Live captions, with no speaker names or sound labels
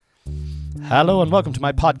Hello and welcome to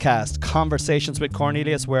my podcast, Conversations with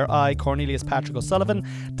Cornelius, where I, Cornelius Patrick O'Sullivan,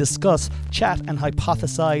 discuss, chat and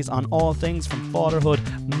hypothesize on all things from fatherhood,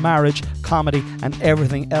 marriage, comedy and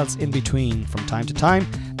everything else in between. From time to time,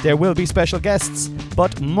 there will be special guests,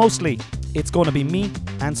 but mostly it's going to be me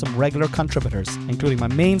and some regular contributors, including my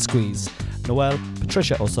main squeeze, Noelle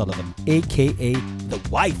Patricia O'Sullivan, aka the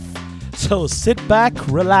wife. So sit back,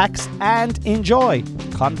 relax and enjoy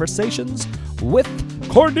Conversations with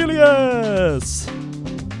Cornelius.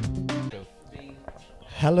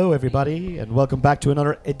 Hello everybody and welcome back to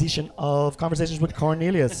another edition of Conversations with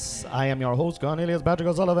Cornelius. I am your host Cornelius Patrick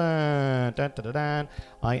O'Sullivan. Dun, dun, dun, dun.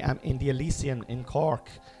 I am in the Elysian in Cork.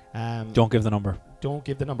 Don't give the number. Don't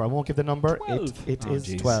give the number. I won't give the number. 12. It Oh, is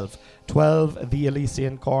geez. 12. 12, the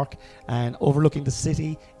Elysian Cork, and overlooking the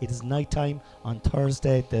city. It is nighttime on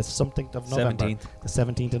Thursday, the something of November. 17th. The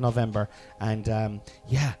 17th of November. And I'm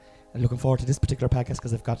looking forward to this particular podcast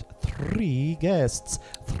because I've got three guests.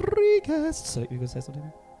 So you going to say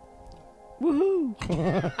something? Woohoo!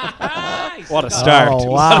 What a start. Oh,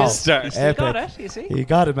 wow. What a start. Epic. Got it, you see? You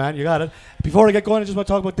got it, man. You got it. Before I get going, I just want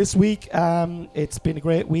to talk about this week. It's been a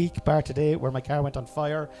great week, bar today, where my car went on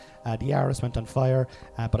fire. The Yaris went on fire,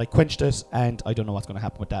 but I quenched it, and I don't know what's going to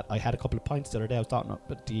happen with that. I had a couple of pints the other day. I was thought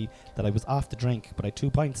that I was off the drink, but I had 2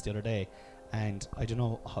 pints the other day, and I don't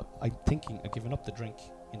know. I'm thinking of giving up the drink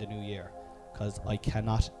in the new year because I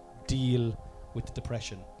cannot deal with the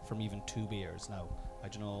depression from even 2 beers now. I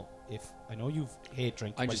don't know if I know you hate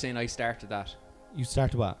drink. I'm just saying I started that, You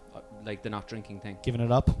started what? like the not drinking thing. Giving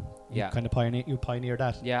it up? Yeah. You kind of pioneered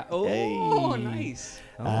that. Yeah. Oh, Hey. nice.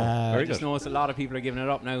 Uh, I just noticed a lot of people are giving it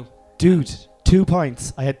up now. Dude, 2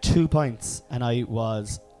 pints. I had 2 pints, and I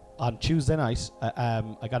was on Tuesday night.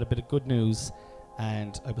 I got a bit of good news,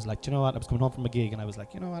 and I was like, do you know what? I was coming home from a gig, and I was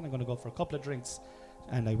like, you know what? I'm going to go for a couple of drinks,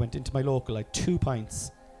 and I went into my local, like 2 pints,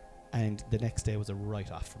 and the next day was a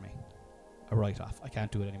write-off for me. A write-off. I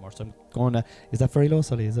can't do it anymore. So I'm going to. Is that very low,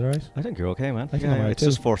 Sully? Is it alright? I think you're okay, man. I think I'm alright it's too.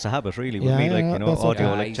 just force of habit, really, with Yeah, me. yeah, Like, yeah, you know, that's audio,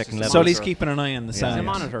 okay. like He's checking just- levels. Sully's for- keeping an eye on the Yeah. sound. He's a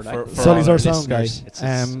monitor, like. for Sully's all our sound guy.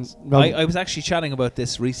 listeners. No, I was actually chatting about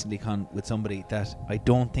this recently with somebody that I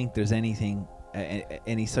don't think there's anything,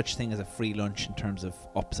 any such thing as a free lunch in terms of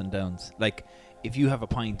ups and downs. Like, if you have a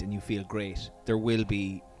pint and you feel great, there will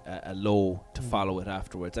be a low to follow it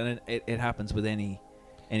afterwards, and it happens with any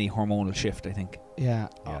hormonal shift, I think. Yeah,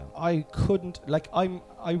 Yeah. I couldn't. Like, I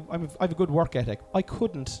have a good work ethic. I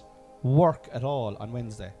couldn't work at all on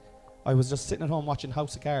Wednesday. I was just sitting at home watching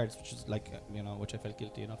House of Cards, which is like, which I felt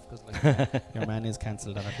guilty enough because like your man is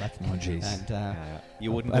cancelled on it. Like, Oh, jeez. and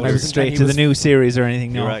You wouldn't and go I to was straight and he to the was- new series or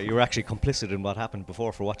anything. No. you're actually complicit in what happened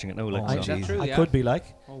before for watching it now. Like, Oh, I, so. geez. That's true, I yeah. could be like,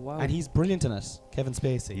 Oh, wow. and he's brilliant in it, Kevin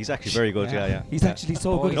Spacey. He's actually very good. Yeah. He's actually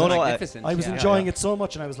so Oh, good. he's No, no, magnificent. I was yeah. enjoying it so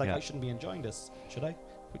much, and I was like, Yeah. I shouldn't be enjoying this, should I?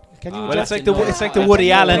 Can you? Well, Well, adjust it's like it? the No, it's like I the think Woody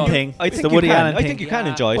you Allen can. thing. I It's think the you Woody can. Allen I thing. think you can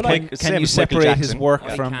Yeah. enjoy it. Well, Like, Can same you with Michael separate his Jackson. work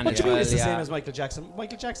I from? can. What do you mean it's the Well, same yeah. as Michael Jackson?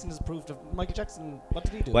 Michael Jackson has proved of Michael Jackson. What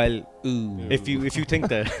did he do? Well, Ooh. if you think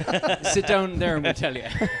that, Sit down there and we'll tell you.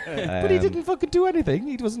 But he didn't fucking do anything.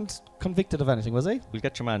 He wasn't convicted of anything, was he? we'll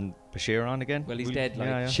get your man Bashir on again. Well, he's dead, like.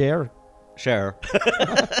 Yeah. Cher. Cher.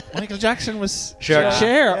 Michael Jackson was Cher.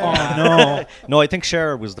 Cher. Yeah. Oh no. No, I think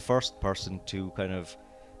Cher was the first person to kind of,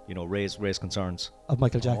 raise concerns. Of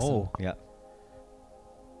Michael Jackson. Oh. Yeah.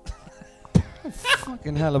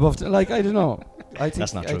 Fucking hell above. Like, I don't know. I think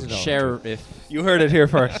That's not I true. don't know. Sheriff. You heard it here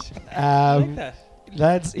first.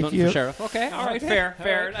 Lads, if Nothing you, for sheriff. Okay, all right, fair.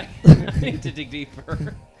 Like, I need to dig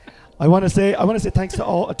deeper. I want to say thanks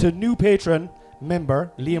to new patron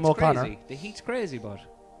member Liam Heat's O'Connor. crazy. The heat's crazy, bud.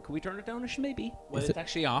 Can we turn it down a maybe? Well, Is it's it-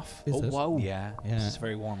 actually off. Is Oh, it? wow. Yeah. Yeah. It's a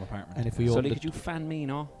very warm apartment. And if we Sully, opened could you fan me,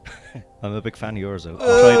 no? I'm a big fan of yours. I'll try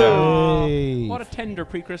that. Oh, Hey. what a tender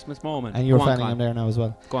pre-Christmas moment. And you're Go on, fanning Con. him there now as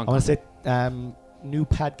well. Go on, I want to say new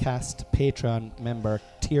podcast Patreon member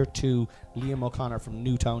Tier 2 Liam O'Connor from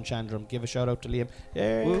Newtown Chandram. Give a shout out to Liam.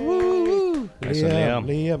 Yay. Nice one,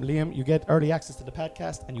 Liam, you get early access to the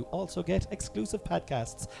podcast and you also get exclusive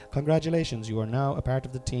podcasts. Congratulations, you are now a part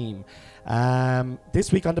of the team.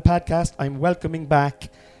 This week on the podcast, I'm welcoming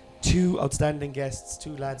back 2 outstanding guests,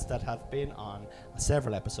 2 lads that have been on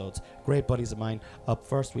several episodes, great buddies of mine. Up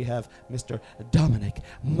first we have Mr. Dominic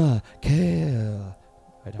McHale.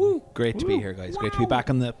 Great to be here, guys. Great to be back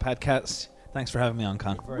on the podcast. Thanks for having me on,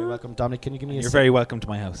 Con. Very welcome, Dominic. Can you give me a You're very welcome to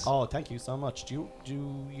my house. Oh, thank you so much. Do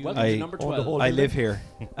you Welcome I to number own the 12. whole I building? live here.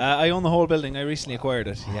 I own the whole building. I recently acquired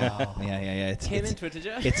it. Yeah, Wow. yeah. It's Came into it, did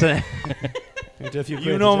you? it's a Can you do a few you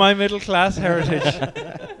quid, know would my middle class heritage.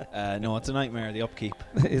 No, it's a nightmare. The upkeep.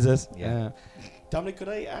 Is it? Yeah. Dominic, could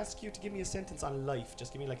I ask you to give me a sentence on life?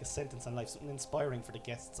 Just give me like a sentence on life, something inspiring for the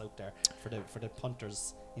guests out there, for the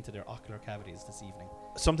punters into their ocular cavities this evening.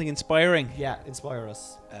 Something inspiring. Yeah, inspire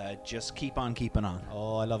us. Just keep on keeping on.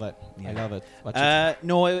 Oh, I love it. I Yeah. love it.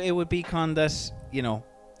 No, it would be that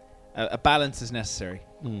a balance is necessary.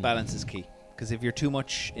 Balance is key, because if you're too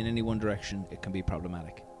much in any one direction, it can be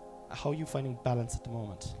problematic. How are you finding balance at the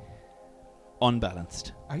moment?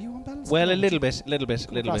 Unbalanced. Are you unbalanced? Well, at a the little moment?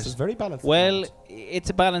 bit. It's very balanced. Well,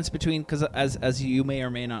 it's a balance between, because as you may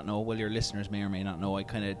or may not know, well, your listeners may or may not know, I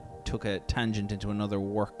kind of took a tangent into another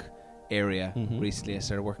work area recently. I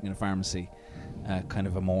started working in a pharmacy, kind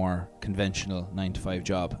of a more conventional 9-to-5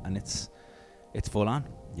 job, and it's full on.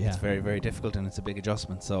 Yeah. It's very, very difficult, and it's a big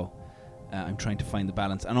adjustment. So I'm trying to find the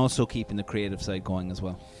balance, and also keeping the creative side going as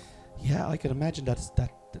well. Yeah, I can imagine that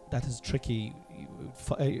is tricky.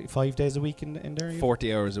 5 days a week in there.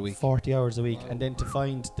 40 hours a week. 40 hours a week, and then to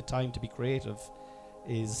find the time to be creative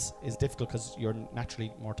is difficult because you're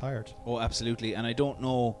naturally more tired. Oh, absolutely. And I don't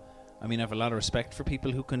know. I mean, I have a lot of respect for people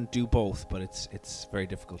who can do both, but it's very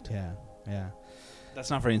difficult. Yeah. That's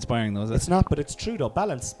not very inspiring, though, is it? It's not, but it's true though.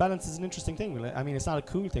 Balance is an interesting thing. I mean, it's not a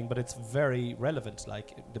cool thing, but it's very relevant.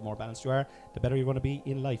 Like, the more balanced you are, the better you're going to be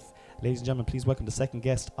in life. Ladies and gentlemen, please welcome the second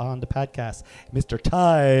guest on the podcast, Mr.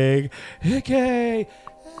 Tig Hickey.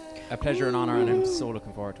 A pleasure and honor, and I'm so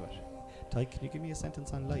looking forward to it. Tig, can you give me a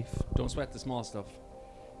sentence on life? Don't sweat the small stuff.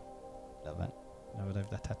 Love it. I would have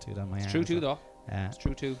that tattooed on my arm. It's true too, though. Yeah. It's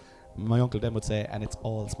true too. My uncle then would say, and it's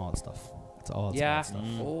all small stuff. It's all Yeah. small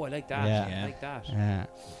stuff. Oh, I like that. Yeah. I like that. Yeah.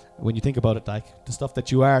 When you think about it, like, the stuff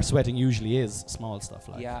that you are sweating usually is small stuff.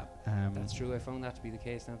 Like, Yeah, Um, that's true. I found that to be the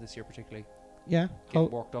case now this year, particularly. yeah. Getting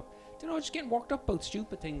worked up. Just getting worked up about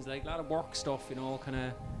stupid things, like a lot of work stuff. Kind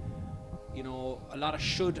of. A lot of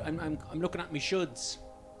should. I'm looking at my shoulds.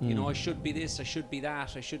 I should be this. I should be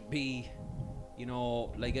that. I should be.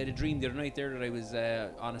 Like I had a dream the other night there that I was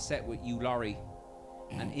on a set with Hugh Laurie,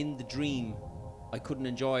 and in the dream, I couldn't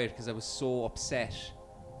enjoy it because I was so upset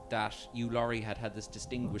that Hugh Laurie had this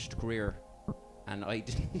distinguished career, and I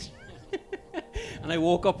didn't. And I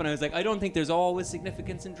woke up and I was like, I don't think there's always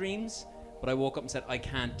significance in dreams, but I woke up and said, I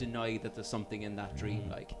can't deny that there's something in that dream.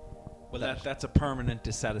 Like, Well, that's a permanent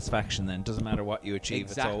dissatisfaction then. Doesn't matter what you achieve.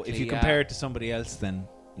 So if Exactly, you yeah. compare it to somebody else, then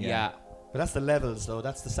yeah. But that's the levels, though.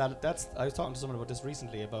 That's the sad. I was talking to someone about this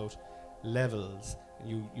recently, about levels.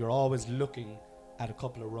 You're always looking at a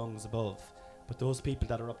couple of rungs above, but those people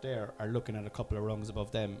that are up there are looking at a couple of rungs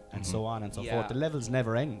above them, and so on and so Yeah. forth. The levels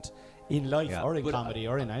never end in life Yeah. or in But comedy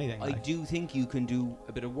or in anything. I like. do think you can do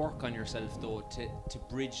a bit of work on yourself, though, to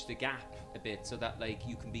bridge the gap a bit, so that like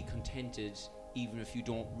you can be contented even if you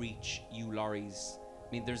don't reach Hugh Laurie's.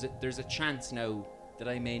 I mean, there's a chance now that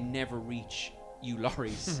I may never reach Hugh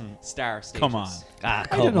Laurie's star status. Come on. I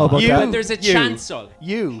don't know about You- that. But there's a chance, Sol.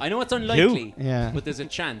 I know it's unlikely, Yeah. but there's a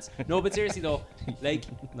chance. No, but seriously though, like,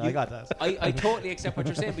 No, I got that. I totally accept what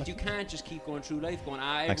you're saying, but you can't just keep going through life going,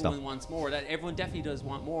 Thanks, everyone Tom. wants more. That everyone definitely does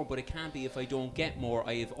want more, but it can't be if I don't get more,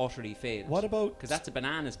 I have utterly failed. What about Because that's a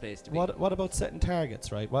bananas place to be. what about setting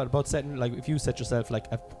targets, right? What about setting, like, if you set yourself like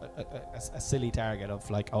a silly target of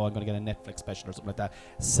like, oh, I'm going to get a Netflix special or something like that,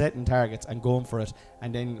 setting targets and going for it,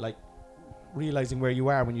 and then like realizing where you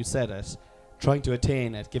are when you set it, trying to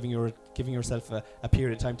attain it, giving yourself a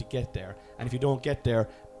period of time to get there, and if you don't get there,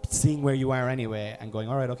 seeing where you are anyway and going,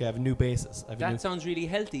 all right, okay, I have a new basis. That sounds really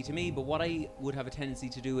healthy to me, but what I would have a tendency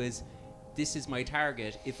to do is, this is my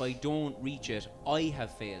target. If I don't reach it, I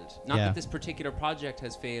have failed. Not Yeah. that this particular project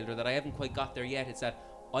has failed or that I haven't quite got there yet. It's that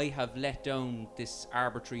I have let down this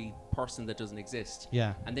arbitrary person that doesn't exist.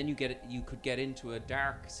 Yeah. And then you could get into a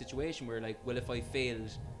dark situation where, like, well, if I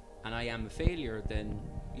failed and I am a failure, then,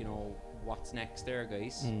 what's next there,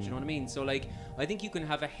 guys? Do you know what I mean? So, like, I think you can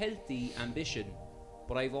have a healthy ambition,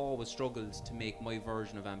 but I've always struggled to make my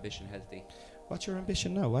version of ambition healthy. What's your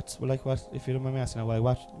ambition now? What if you don't mind me asking now?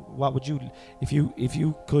 What would you, if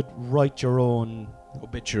you could write your own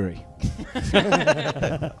Obituary.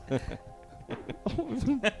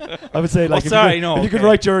 I would say, like, if you could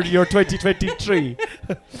write your 2023.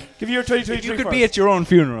 Give me your 2023. If you could be at your own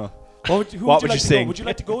funeral. What would you like to sing? go? Would you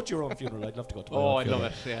like to go to your own funeral? I'd love to go to my own Oh, I'd funeral.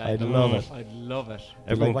 love it. Yeah, I'd love it. I'd love it.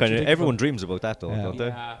 Everyone what you think everyone about- dreams about that, though, Yeah. don't they?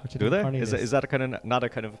 Yeah. What you Do think, they? Cornelius? Is that a kind of not a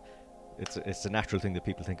kind of? It's a natural thing that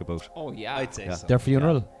people think about. Oh, yeah. I'd say Yeah. so. Their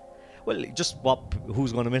funeral? Well, just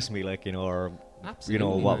who's going to miss me, like, or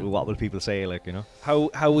Absolutely. what will people say, like,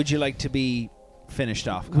 How would you like to be finished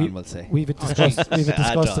off, Con will say? We've discussed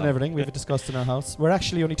Adam. and everything. We've discussed in our house. We're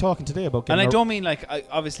actually only talking today about And getting I don't mean like,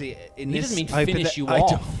 obviously, in He this... doesn't mean I finish you I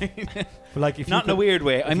don't off. mean- like, if not you in a weird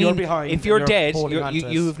way. I if you're mean, behind if and you're you're dead, holding on to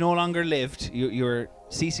you us. have no longer lived, you're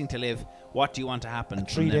ceasing to live, what do you want to happen? a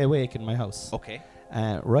from 3-day then? wake in my house. Okay.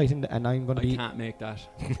 and I'm going to I be. can't make that.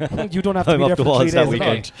 You don't have to I'm be there up the for 3 walls that days. at all.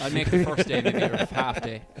 weekend. I'll make the first day, maybe, or half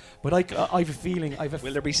day. But I have a feeling.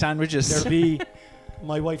 Will there be sandwiches? There'll be.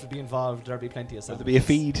 My wife will be involved. There'll be plenty of. Will there be a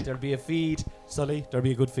feed? There'll be a feed, Sully. There'll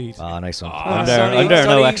be a good feed. Ah, nice one. Oh, I'm Sully- there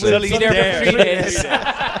now, Sully actually. will be there for 3 days.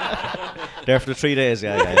 There for the 3 days,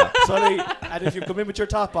 yeah. Sully, and if you come in with your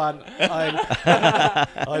top on,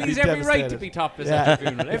 I'll be He's every right to devastated. be topless Yeah. at the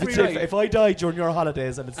funeral. If, Every it's- right. if I die during your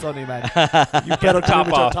holidays and it's sunny, man, you better come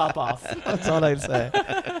in with your top off. That's all I'd say.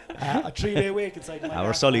 A 3-day week inside my Our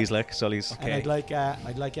house, Sully's like, Sully's. And I'd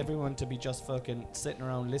like everyone to be just fucking sitting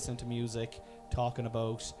around listening to music, talking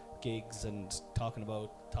about gigs and talking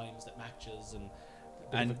about times that matches and.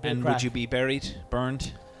 a bit of And crack. would you be buried?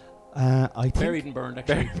 I think Buried and burned,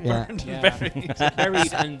 actually. Yeah.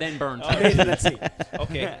 Buried and then burned. Cremated at sea.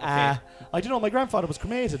 Okay. I don't know. My grandfather was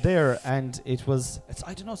cremated there, and it was.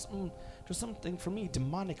 I don't know. There's something for me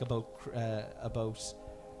demonic about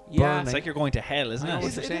Yeah. burning. It's like you're going to hell, isn't I know it?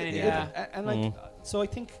 what you're saying, yeah. And like, so I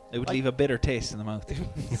think It would I- leave a bitter taste in the mouth.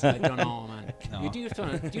 I don't know, man. No. You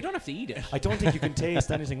don't have to eat it. I don't think you can taste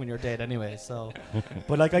anything when you're dead anyway. So,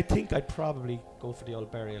 but like, I think I'd probably go for the old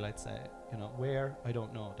burial. I'd say, where I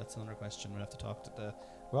don't know. That's another question. We'll have to talk to the.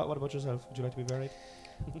 What about yourself? Would you like to be buried?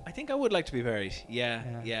 I think I would like to be buried. Yeah.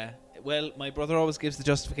 Yeah. Well, my brother always gives the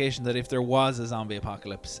justification that if there was a zombie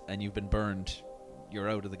apocalypse and you've been burned, you're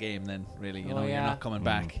out of the game then, really. You're yeah. not coming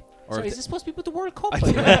back. So if is this supposed to be with the World Cup? I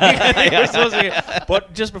think we're supposed to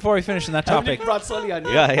but just before we finish on that topic, Brought Sully on.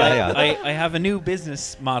 Yeah. I have a new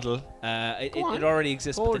business model. It on. already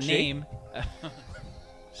exists, but the Bullshit. name...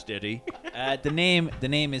 Steady. The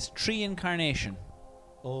name is Tree Incarnation.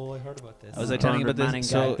 Oh, I heard about this. Was I telling you about Bernard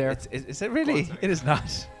this? Manning So gag there. is it really? It is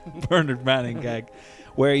not Bernard Manning gag,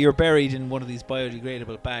 where you're buried in one of these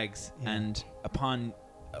biodegradable bags, Yeah. and upon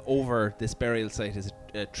over this burial site is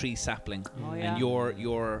a tree sapling, Oh, yeah. and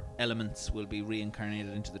your elements will be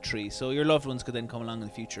reincarnated into the tree. So your loved ones could then come along in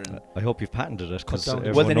the future. And I hope you've patented it, because Cut down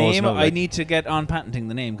the- well, the knows name now, I like- need to get on patenting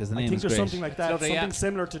the name because the I name think is there's great. something like that. Lovely, Something yeah.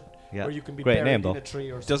 similar to Yeah. where you can be Great buried name, in though. a tree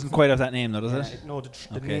or Doesn't something. quite have that name though, does it? No, the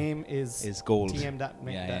Okay. name is gold. TM that.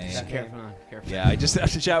 Yeah, that, yeah, yeah. that Careful, name. man. Careful. Yeah, I just have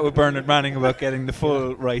to chat with Bernard Manning about getting the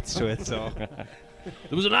full rights to it. So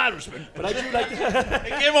There was an Irishman. But I do like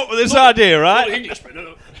I came up with this idea, right?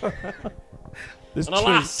 Englishman. this And a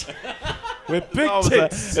lass. with big It's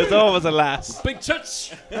tits. it's always a lass. Big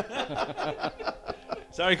tits.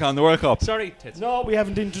 Sorry, Con, the World Cup. Sorry, tits. No, we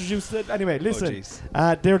haven't introduced it. Anyway, listen.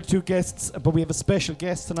 jeez. They're the two guests, but we have a special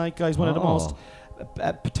guest tonight, guys. One of the Oh. most,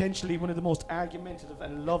 potentially one of the most argumentative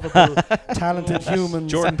and lovable, talented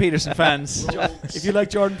humans. Jordan Peterson fans. If you like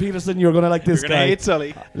Jordan Peterson, you're going to like this You're gonna guy. hate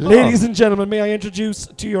Sully. Ladies and gentlemen, may I introduce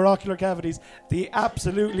to your ocular cavities the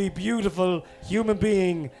absolutely beautiful human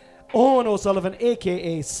being, Owen O'Sullivan,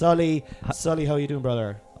 aka Sully. Sully, how are you doing,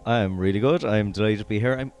 brother? I'm really good. I'm delighted to be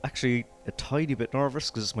here. I'm actually a tiny bit nervous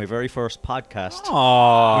because it's my very first podcast.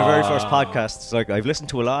 My very first podcast. It's like I've listened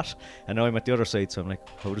to a lot, and now I'm at the other side, so I'm like,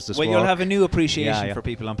 how does this Well, work? you'll have a new appreciation Yeah. for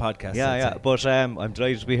people on podcasts. yeah, I'd yeah. say. But I'm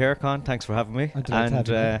delighted to be here, Con. Thanks for having me. I'm delighted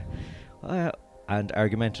to have And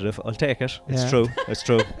argumentative. I'll take it. It's Yeah. true. It's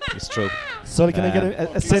true. It's true. Sully, can I get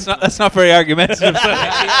a sense? That's not very argumentative.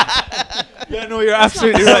 Yeah, no, you're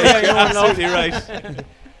absolutely right. You're absolutely right.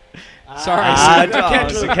 Sorry.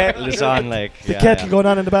 The kettle is on, like The kettle going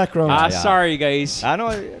on in the background. Yeah. Sorry, guys. I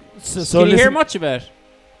know. So Can you hear listen, much of it?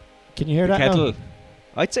 Can you hear that Kettle. now?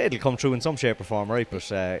 I'd say it'll come through in some shape or form, right?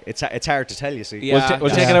 But it's hard to tell. You see. Yeah. We'll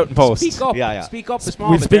take it out in post. Speak up. Yeah, yeah. Speak up a small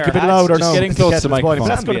We'll bit speak a there. bit louder Just now. getting because close to the kettle's boiling, but microphone.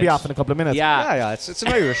 that's going to be Yeah. off in a couple of minutes. Yeah. Yeah. It's an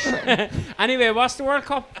Irish. Anyway, what's the World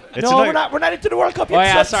Cup? It's No, an we're not into the World Cup Oh, yet.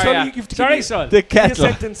 yeah, Sully, sorry. Yeah. you have to Sorry, give son. The me a kettle.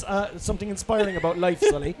 sentence, something inspiring about life,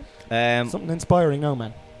 Sully. Something inspiring now,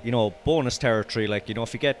 man. Bonus territory. Like,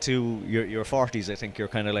 if you get to your 40s, I think you're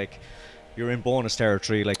kind of like you're in bonus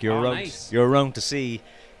territory. Like you're Oh, around. nice. You're around to see.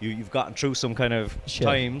 You've gotten through some kind of Shit.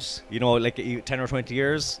 times. Like 10 or 20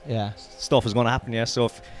 years. Yeah. Stuff is going to happen. Yeah. So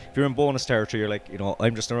if you're in bonus territory, you're like,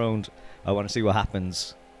 I'm just around. I want to see what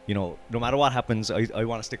happens. No matter what happens, I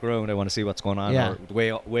want to stick around. I want to see what's going on. Yeah. Or the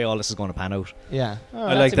way all this is going to pan out. Yeah.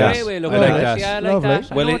 I like That's that. a great way of I looking like at it. that. Yeah, I like Lovely.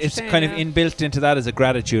 that. I Well, know what it's you're kind of saying, inbuilt into that as a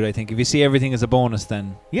gratitude, I think. If you see everything as a bonus,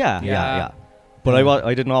 then Yeah. Yeah. But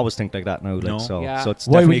I didn't always think like that now. Like, No. so Yeah. so it's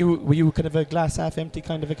Why were definitely you kind of a glass half empty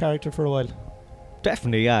kind of a character for a while?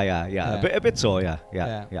 definitely yeah. Yeah. A bit so yeah.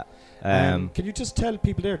 Can you just tell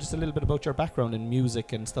people there just a little bit about your background in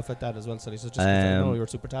music and stuff like that as well, Sully? So just 'cause I know you're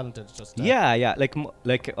super talented. It's just Yeah.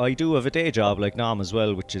 Like I do have a day job like Nam as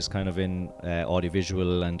well, which is kind of in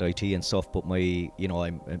audiovisual and IT and stuff. But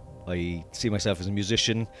I I see myself as a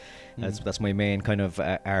musician. That's my main kind of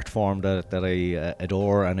art form that I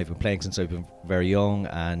adore, and I've been playing since I've been very young,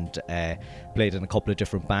 and played in a couple of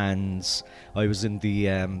different bands. I was in the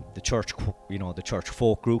church, the church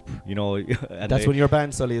folk group, and That's when you're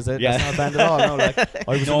banned, Sully, is it? Yeah. That's not a band at all. No, like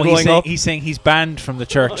I was No, growing up. he's saying he's banned from the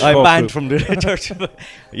church. I'm folk banned group. from the church.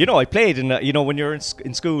 I played in when you're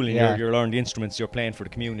in school and Yeah. you're learning the instruments, you're playing for the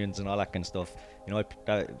communions and all that kind of stuff. I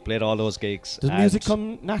played all those gigs. Does music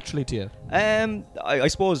come naturally to you? I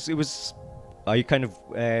suppose it was. I kind of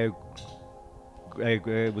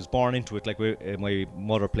was born into it. Like my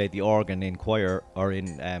mother played the organ in choir or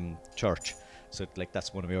in church, so like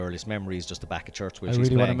that's one of my earliest memories. Just the back of church where I she's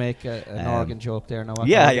really want to playing. make an organ joke there now.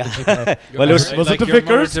 Yeah. Well, it was it the your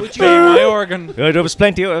mother Vickers? to play my organ. There was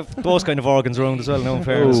plenty of those kind of organs around as well. No, in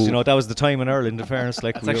fairness, that was the time in Ireland. In fairness,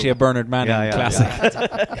 like It's actually a Bernard Manning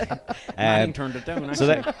classic. Manning turned it down. So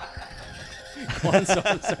Actually. Go on,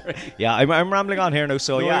 sorry. Yeah, I'm rambling on here now.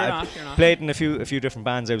 So No, yeah, you're I not. played in a few different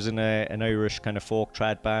bands. I was in an Irish kind of folk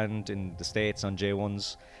trad band in the States on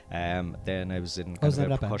J1s. Then I was in How's kind of that a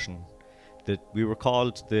band? percussion. We were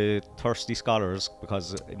called the Thirsty Scholars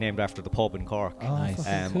because named after the pub in Cork, Oh, Nice.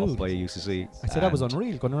 fucking cool. up by UCC. I said that was And-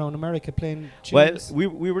 unreal, going around America playing Well, tunes.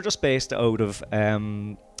 we were just based out of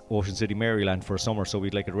Ocean City, Maryland for a summer, so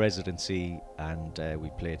we'd like a residency, and we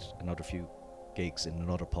played another few gigs in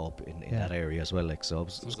another pub in Yeah. that area as well. Like, so it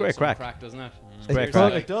was Sounds great like some crack. doesn't it? great it,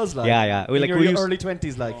 crack. it does, like. Yeah. In Like your we used, early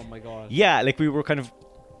 20s, like. Oh my god. yeah, like we were kind of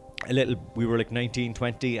we were like 19,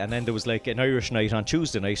 20, and then there was like an Irish night on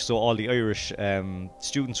Tuesday night, so all the Irish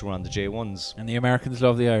students were on the J1s. And the Americans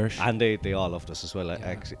love the Irish. And they all loved us as well.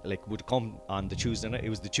 Like would come on the Tuesday night. It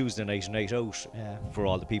was the Tuesday night out Yeah. for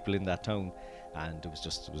all the people in that town, and it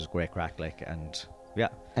was a great crack. Like, and yeah,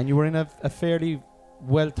 And you were in a fairly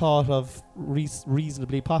well thought of,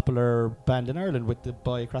 reasonably popular band in Ireland with the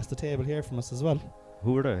boy across the table here from us as well.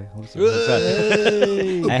 who were they? Who's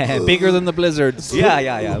that? Bigger than the blizzards.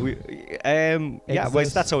 Yeah. We, well,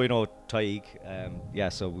 Exist. that's how we know Taig.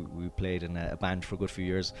 So we played in a band for a good few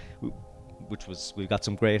years, we got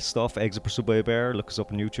some great stuff. Exit Pursued by a Bear. Look us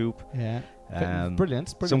up on YouTube. Yeah. Brilliant.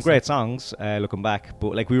 Some stuff. great songs. Looking back,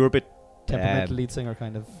 but like we were a bit Temperamental lead singer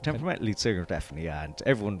kind of. temperamental lead singer, definitely. Yeah, and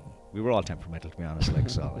everyone. We were all temperamental, to be honest, like,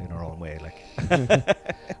 so in our own way, like.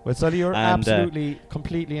 Well, Sully, you're And, absolutely,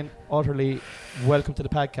 completely and utterly welcome to the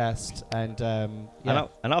podcast. And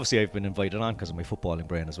And obviously, I've been invited on because of my footballing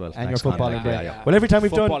brain as well. and your Thanks, man. footballing brain. Yeah. Well, every time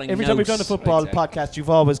we've done Footballing a nous, football I'd say. podcast, you've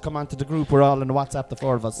always come onto the group. We're all in the WhatsApp, the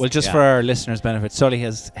four of us. Well, just Yeah. for our listeners' benefit, Sully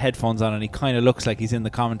has headphones on and he kind of looks like he's in the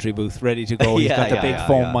commentary booth, ready to go. He's got the big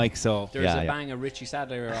foam mic, so There's Yeah, a yeah. bang of Richie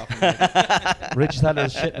Sadler off. Rich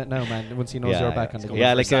Sadler's shitting it now, man. Once he knows Yeah, you're yeah. back on the It's game.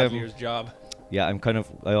 Yeah, like, Sadler's job. Yeah, I'm kind of.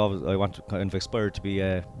 I want to kind of aspire to be,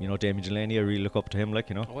 Damien Delaney. I really look up to him, like,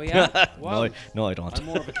 Oh yeah. Wow. No, I don't. I'm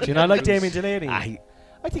more of a Do you not like Damien Delaney? I,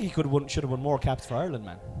 I think he should have won more caps for Ireland,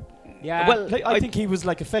 man. Yeah. Well, Like, I think he was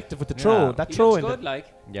like effective with the throw. Yeah. That he throw looks in. good, like.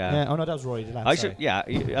 yeah. Oh no, that was Roy Delap. I should. Yeah,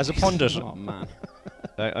 as a pundit, Oh man.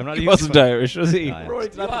 I'm not. he a huge wasn't fan- Irish, was he? Yeah. Roy He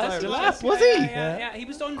Delap was Irish. Yeah. He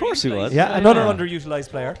was done. Of course he was. Yeah, another Yeah. underutilized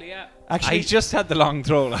player. Yeah. Actually, I just had the long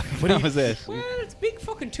throw, like, that was it. Well, it's big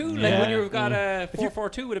fucking tool. Yeah. Like when you've got a If you-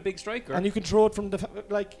 4-4-2 with a big striker. and you can throw it from the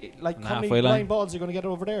like how many halfway line. line balls you're going to get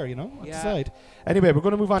over there, at the Yeah. side. Anyway, we're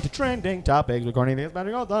going to move on to trending topics with Cornelius.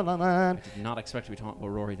 Did not expect to be talking about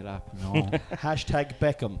Rory Delap. No. Hashtag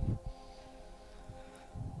Beckham.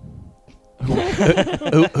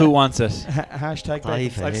 who wants it? Hashtag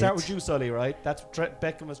I've Beckham. I'll start heard. with you, Sully. Right? That's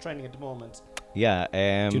Beckham is trending at the moment. Yeah.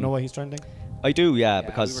 Do you know why he's trending? I do, yeah, Yeah,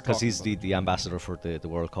 because we were cause talking he's about the ambassador for the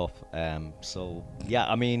World Cup. So yeah,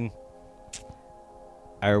 I mean,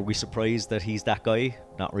 are we surprised that he's that guy?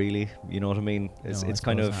 Not really. You know what I mean? It's No, I it's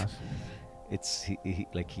kind suppose of not. it's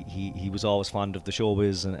he was always fond of the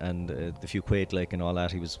showbiz and the few quid like and all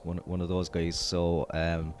that. He was one of those guys. So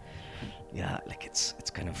yeah, like it's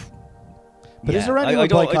kind of. But yeah, is there anyone I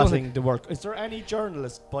don't boycotting think- the World? Is there any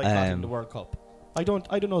journalist boycotting the World Cup? I don't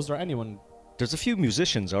know. Is there anyone? There's a few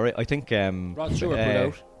musicians, all right. I think Rod Stewart put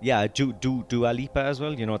out. Yeah, Dua Lipa as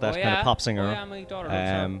well. You know that kind of pop singer. Oh yeah, my daughter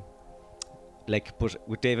loves her. Like, but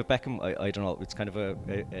with David Beckham, I don't know. It's kind of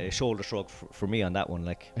a shoulder shrug for me on that one.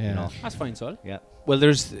 Like, Yeah. you know, That's fine, Sol. yeah. Well,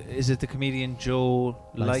 is it the comedian Joe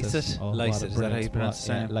Lycett? Oh, what a Lycett, is that how you brilliant pronounce his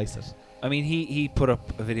spot. name? Yeah, Lycett. I mean, he put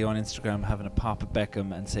up a video on Instagram having a pop at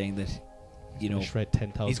Beckham and saying that, Shred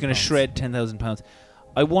 10,000. he's going to shred £10,000.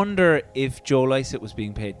 I wonder if Joe Lycett was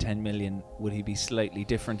being paid 10 million, would he be slightly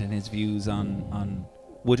different in his views on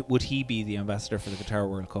Would he be the ambassador for the Qatar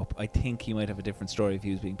World Cup? I think he might have a different story if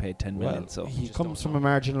he was being paid 10 million. Well, So he just comes don't from a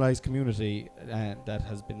marginalised community that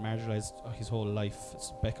has been marginalised his whole life.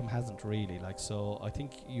 Beckham hasn't really, like, so I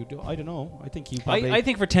think you do. I don't know. I think he probably. I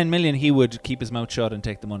think for 10 million he would keep his mouth shut and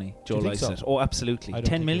take the money. Do you Joe think so? Lycett. Oh, absolutely. I don't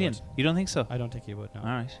 10 think he million. would. You don't think so? I don't think he would. No, All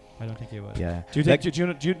right. I don't think he would. Yeah. Do you think?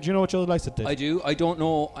 Do you know what Joe Lycett did? I do. I don't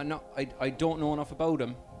know. I don't know enough about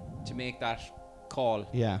him to make that call.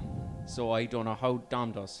 Yeah. So I don't know how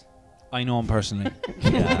Dom does. I know him personally.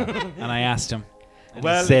 And I asked him. And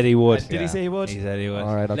Well, he said he would. Did he say he would? He said he would.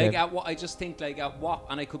 All right. Okay. Like at what I just think like at what,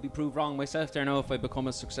 and I could be proved wrong myself there now if I become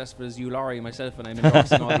as successful as you, Laurie, myself, and I'm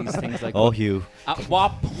endorsing all these things like. Oh, Hugh. At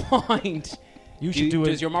what point you should do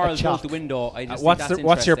does your morals go out chalk. the window? I just What's think that's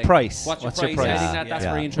what's your interesting. price? What's your What's your price? I price? think that's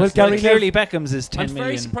Yeah. very Well, interesting. Gary Clearly Beckham's is 10 I'm million.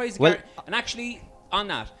 very surprised. Well- And actually, on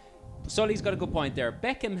that, Sully's got a good point there.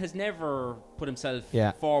 Beckham has never put himself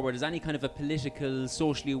Yeah. forward as any kind of a political,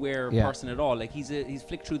 socially aware Yeah. person at all. Like he's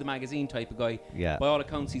flicked through the magazine type of guy. Yeah. By all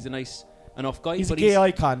accounts, he's a nice enough guy. He's a but gay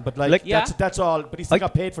icon, but like Yeah. that's all. But he still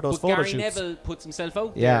got paid for those but photo Gary shoots. Neville puts himself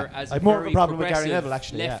out Yeah. there as I've a more of a very problem with Gary progressive Neville,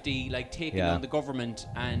 actually, yeah. lefty, like taking Yeah. on the government,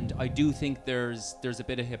 and I do think there's a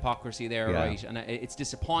bit of hypocrisy there, Yeah. right? And it's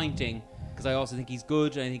disappointing because I also think he's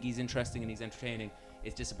good, and I think he's interesting and he's entertaining.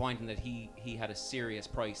 It's disappointing that he had a serious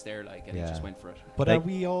price there, like, and he Yeah. just went for it. But Like- are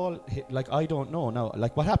we all like? I don't know now.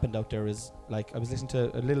 Like what happened out there is like I was listening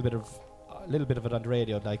to a little bit of it on the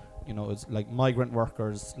radio. Like it's like a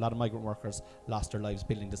lot of migrant workers lost their lives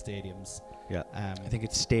building the stadiums. Yeah. I think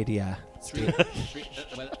it's Stadia.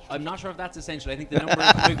 Well, I'm not sure if that's essential. I think the number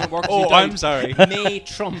of migrant workers who Oh, died I'm sorry. may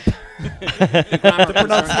trump the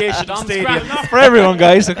pronunciation of Dom's stadium. grammar. Not for everyone,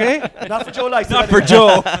 guys, okay? Not for Joe Lycett. Not for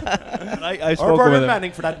Joe. I or spoke with Bernard him.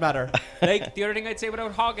 Manning, for that matter. Like the other thing I'd say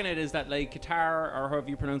without hogging it is that like Qatar, or however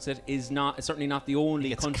you pronounce it, is certainly not the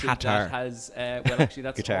only It's country Qatar. that has well actually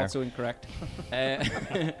that's Qatar. also incorrect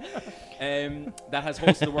that has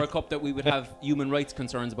hosted the World Cup that we would have human rights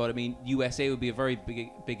concerns about. I mean, USA would be a very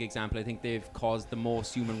big example. I think they've caused the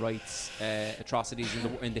most human rights atrocities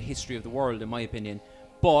in the history of the world, in my opinion.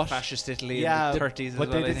 But Fascist Italy Yeah, in the 30s. but as well,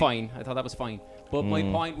 they I think. fine. I thought that was fine. But my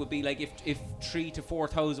point would be like if 3,000 to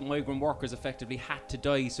 4,000 migrant workers effectively had to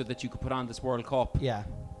die so that you could put on this World Cup, Yeah.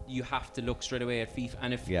 you have to look straight away at FIFA.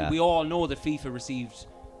 And if Yeah. we all know that FIFA received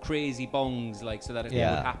crazy bongs like so that it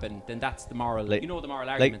Yeah. would happen, then that's the moral. Like- the moral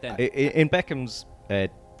Like argument then. in Beckham's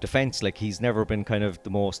defense, like he's never been kind of the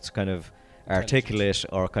most kind of articulate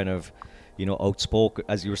or kind of outspoken,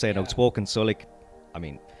 as you were saying, Yeah. outspoken. So like, I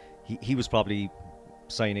mean, he was probably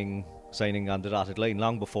signing on the dotted line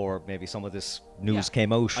long before maybe some of this news Yeah.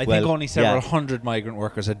 came out. I Well, think only several yeah. hundred migrant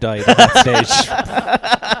workers had died at that stage.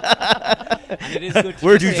 And it is good to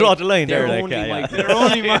Where do you say draw the line they're there? Like, only yeah, yeah. migrant They're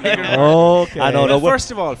only migrant workers. Okay. I know, Well, no, we're-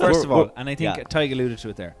 first of all, we're- and I think yeah. Tig alluded to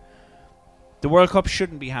it there, the World Cup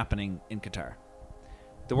shouldn't be happening in Qatar.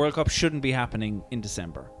 The World Cup shouldn't be happening in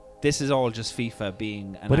December. This is all just FIFA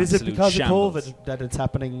being an But is it absolute because shambles. of COVID that it's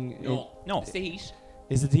happening? No, No. it's the heat.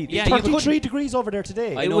 Is it heat? Yeah, It's you 33 couldn't- degrees over there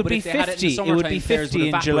today. I It know, would but be if they had it in the 50. It would be summertime, players 50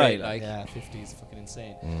 would in July. evaporate, like. Yeah, 50 is fucking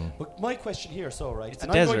insane. Mm. But my question here, right, It's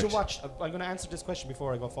and a I'm going desert. to I'm going to answer this question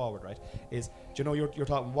before I go forward, right? Is you're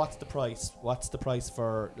talking what's the price? What's the price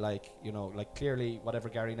for like clearly whatever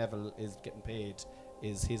Gary Neville is getting paid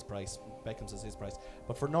is his price. Beckham's is his price.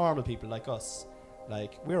 But for normal people like us,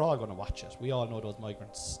 like we're all going to watch it. We all know those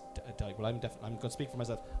migrants died. Well, I'm going to speak for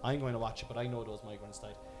myself. I'm going to watch it, but I know those migrants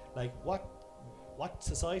died. Like what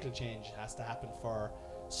societal change has to happen for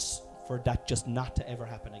that just not to ever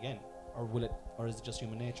happen again, or is it just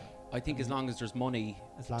human nature? I think as long as there's money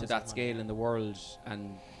As long to as that there's scale money. in the world,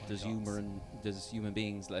 and there's God. humour and there's human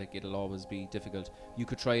beings, like it'll always be difficult. You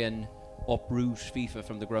could try and uproot FIFA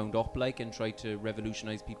from the ground up, like, and try to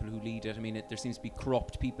revolutionise people who lead it. I mean, there seems to be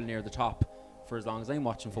corrupt people near the top for as long as I'm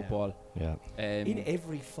watching football. Yeah. In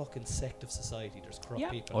every fucking sect of society, there's corrupt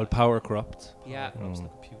Yeah. people. All power corrupt. Yeah. Corrupts, Mm.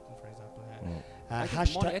 like Putin, for example. Mm.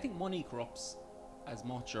 Hashtag. I think money corrupts as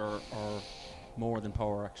much or more than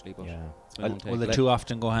power, actually. But Yeah. it's my own Well, the take. two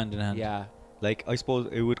often go hand in hand. Yeah. Like, I suppose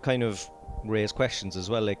it would kind of raise questions as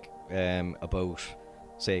well, like about,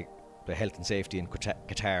 say, the health and safety in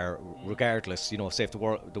Qatar. Regardless, say if the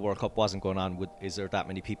World Cup wasn't going on, is there that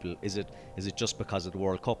many people? Is it just because of the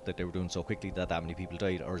World Cup that they were doing so quickly that many people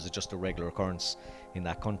died, or is it just a regular occurrence in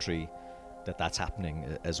that country that's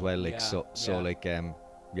happening as well? Like,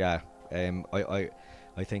 Yeah.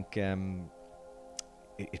 I think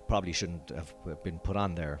it probably shouldn't have been put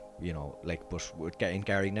on there, but with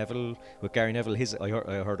Gary Neville, I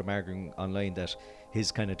heard him arguing online that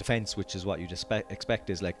his kind of defence, which is what you'd expect,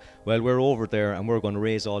 is like, well, we're over there and we're going to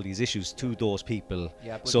raise all these issues to those people,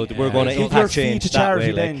 so that we're going to give your impact fee change to that charity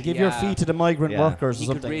way. then. Like, Give your fee to the migrant workers or He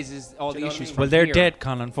could something. raise all Do the you know what I issues mean? from Well, they're here. dead,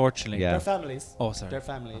 Con, unfortunately. Yeah. Their families. Oh, sorry. Their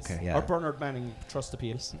families. Okay. Yeah. Or Bernard Manning Trust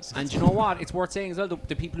Appeal. And you know what? It's worth saying as well,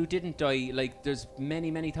 the people who didn't die, like, there's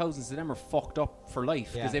many thousands of them are fucked up for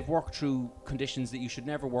life because they've worked through conditions that you should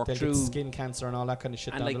never work They'll through. get skin cancer and all that kind of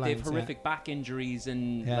shit And down like the they've lines, horrific back injuries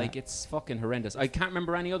and Yeah. like it's fucking horrendous. I can't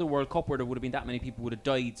remember any other World Cup where there would have been that many people would have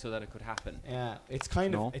died so that it could happen. Yeah, it's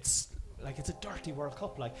kind No. of, it's like, it's a dirty World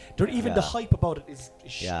Cup. Like, even the hype about it is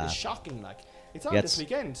shocking. Like, it's on this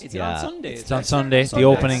weekend. It's on Sunday. It's on Sunday, the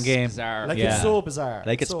opening game. Bizarre. Like, Yeah. it's so bizarre.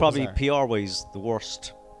 like, it's so probably bizarre. PR-wise the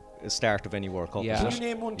worst start of any World Cup. Yeah. isn't Can it?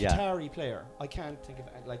 you name one Yeah. Qatari player? I can't think of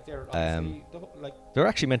it. Like, they're obviously like. They're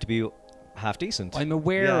actually meant to be half decent. I'm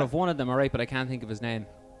aware Yeah. of one of them, alright, but I can't think of his name.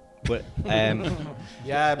 But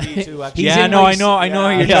Yeah, me too. Actually. Yeah, no, I know who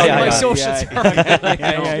you're Yeah, talking yeah, about. My yeah. social circle.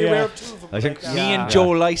 Beware of two of them, I think like, Me and Joe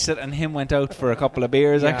Lycett and him went out for a couple of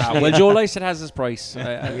beers, actually. Well, Joe Lycett has his price. He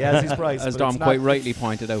has his price, as but Dom it's quite not- rightly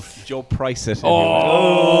pointed out. Joe Price it.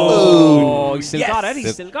 Oh, he still got it. He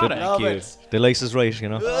The- still got the- it. Love it. the lace is right, you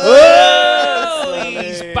know. Oh,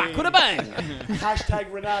 he's back with a bang.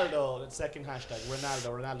 Hashtag Ronaldo. The second hashtag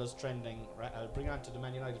Ronaldo. Ronaldo's trending. I'll bring on to the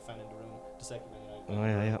Man United fan in the room. The second Man United fan. Oh,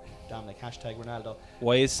 yeah. Damn, like hashtag Ronaldo.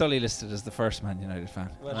 Why is Sully listed as the first Man United fan?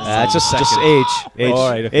 Well, Just Second. age, All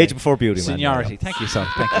right, okay. age before beauty, man. Seniority. Thank you, Sully.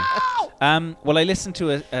 Thank you. Well, I listened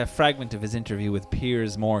to a fragment of his interview with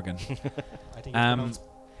Piers Morgan. I think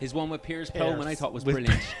His one with Piers Piers. Plowman I thought was With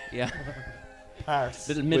brilliant. Yeah. Parse.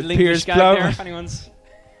 Little With Middle Piers English guy Plowman. there, if anyone's.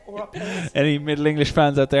 Or a Parse. Any Middle English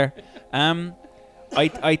fans out there?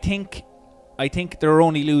 I think there are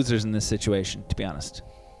only losers in this situation, to be honest,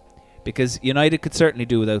 because United could certainly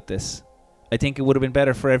do without this. I think it would have been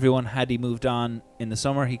better for everyone had he moved on in the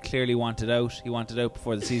summer. He clearly wanted out. He wanted out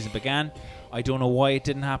before the season began. I don't know why it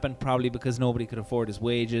didn't happen. Probably because nobody could afford his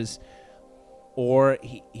wages, or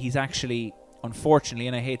he's actually, unfortunately,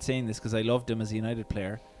 and I hate saying this because I loved him as a United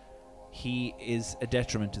player, he is a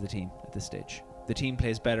detriment to the team at this stage. The team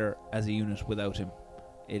plays better as a unit without him.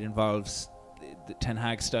 It involves, the Ten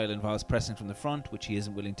Hag style involves pressing from the front, which he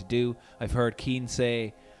isn't willing to do. I've heard Keane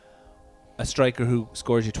say, a striker who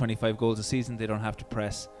scores you 25 goals a season, they don't have to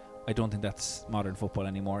press. I don't think that's modern football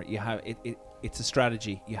anymore. You have it's a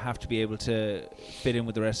strategy. You have to be able to fit in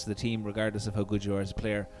with the rest of the team, regardless of how good you are as a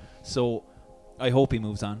player. So I hope he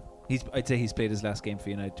moves on. I'd say he's played his last game for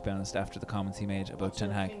United, to be honest, after the comments he made about What's Ten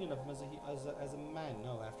your Hag. opinion of him as a man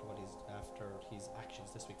now after his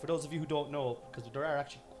actions this week? For those of you who don't know, because there are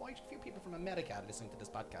actually quite a few people from America listening to this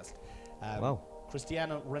podcast. Wow.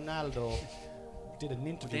 Cristiano Ronaldo did an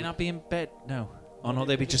interview. Would they not be in bed? No. Oh no,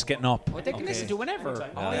 they'd be just getting up. They can listen to whenever.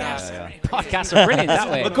 Anytime. Oh, Yeah, yes. yeah. Podcasts are brilliant that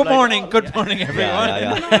way. Well, good morning, everyone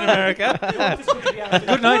Yeah. in America.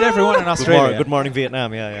 Good night, everyone in Australia. Good morning,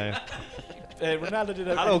 Vietnam. Yeah. Ronaldo did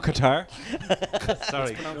a Hello, Qatar.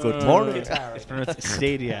 Sorry. Good morning.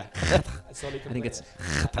 Stadia. I think it's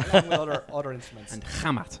along with other instruments. and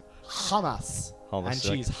Hamat. Hamas. Hummus, And like.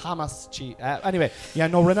 cheese, Hamas cheese. Anyway,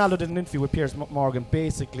 Ronaldo did an interview with Piers Morgan,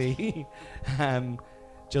 basically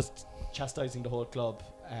just chastising the whole club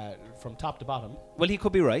from top to bottom. Well, he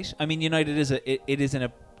could be right. I mean, United is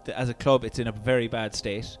as a club, it's in a very bad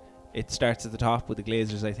state. It starts at the top with the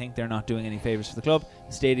Glazers. I think they're not doing any favours for the club.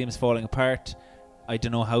 The stadium's falling apart. I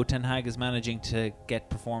don't know how Ten Hag is managing to get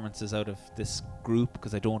performances out of this group,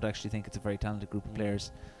 because I don't actually think it's a very talented group of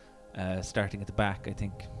players. Starting at the back, I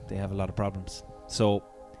think they have a lot of problems. So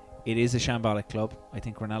it is a shambolic club. I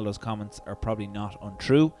think Ronaldo's comments are probably not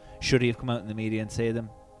untrue. Should he have come out in the media and said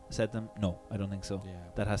them? No, I don't think so. Yeah.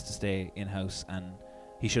 That has to stay in-house, and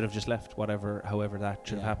he should have just left, however that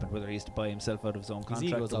should have happened, whether he has to buy himself out of his own His contract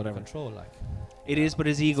ego's or under whatever. control, like. It is, but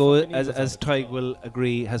his ego, fucking ego's as under Tig control. will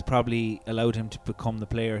agree, has probably allowed him to become the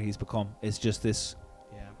player he's become. It's just this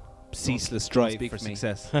ceaseless don't drive speak for for me.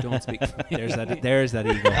 success. Don't speak for me. There's that ego. There's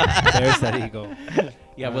that ego.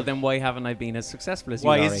 Yeah, well then why haven't I been as successful as you,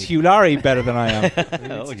 Why Laurie? is Hugh Laurie better than I am?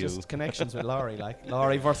 It's just connections with Laurie, like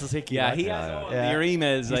Laurie versus Hickey. Yeah, like. he has all Yeah. your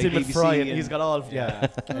emails. He's like in with BBC Fry, and and he's got all.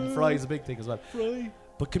 And Fry is a big thing as well.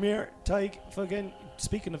 But come here, Tig. Fucking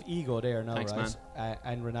speaking of ego, there now, Thanks, right?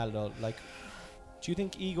 And Ronaldo, like, do you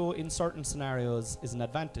think ego in certain scenarios is an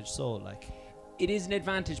advantage? So, like, It is an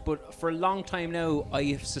advantage, but for a long time now, I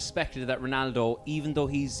have suspected that Ronaldo, even though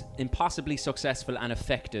he's impossibly successful and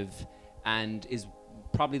effective and is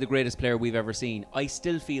probably the greatest player we've ever seen, I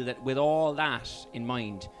still feel that with all that in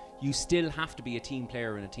mind, you still have to be a team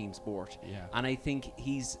player in a team sport. Yeah. And I think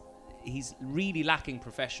he's really lacking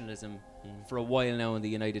professionalism for a while now in the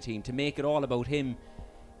United team. To make it all about him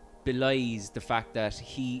belies the fact that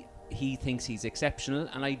he thinks he's exceptional,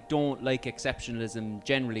 and I don't like exceptionalism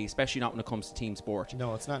generally, especially not when it comes to team sport.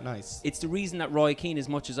 No, it's not nice. It's the reason that Roy Keane, as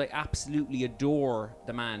much as I absolutely adore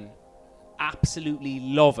the man, absolutely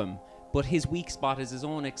love him, but his weak spot is his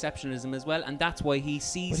own exceptionalism as well, and that's why he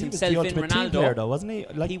sees But he was himself the in ultimate team player, Ronaldo. though, wasn't he?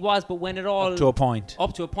 Like, He was, but when it all Up to a point.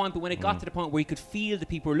 but when it got to the point where he could feel the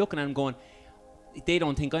people were looking at him going, they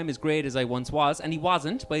don't think I'm as great as I once was, and he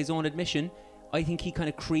wasn't by his own admission. I think he kind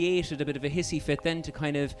of created a bit of a hissy fit then to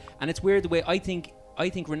kind of, and it's weird the way I think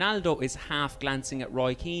Ronaldo is half glancing at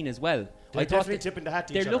Roy Keane as well. They're I thought definitely that tipping the hat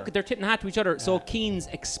to they're each other. they're tipping the hat to each other. So Yeah. Keane's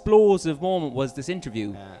explosive moment was this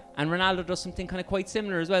interview, Yeah. and Ronaldo does something kind of quite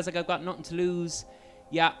similar as well. It's like, I've got nothing to lose.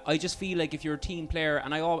 Yeah, I just feel like if you're a team player,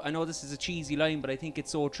 and I know this is a cheesy line, but I think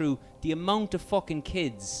it's so true. The amount of fucking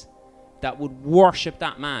kids that would worship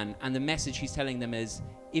that man, and the message he's telling them is,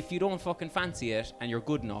 if you don't fucking fancy it and you're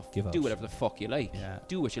good enough, Give do out. whatever the fuck you like. Yeah.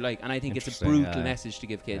 Do what you like. And I think it's a Interesting, brutal yeah. message to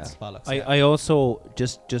give kids. Bollocks, I also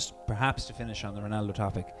just perhaps to finish on the Ronaldo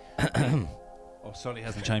topic. Oh, Sully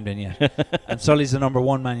hasn't chimed in yet, and Sully's the number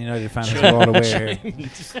one Man United fan. As we're all aware here.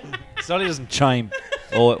 Sully doesn't chime.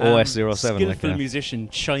 OS07, like Skillful that. musician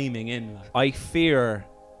chiming in. I fear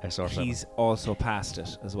SR7. he's also past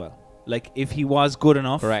it as well. Like if he was good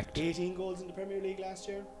enough, Correct. 18 goals in the Premier League last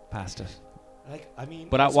year. past it. Like, I mean,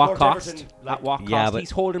 But I at what support cost? Everton, like, At what Yeah, cost? but-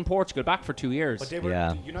 He's holding Portugal back for 2 years. But they were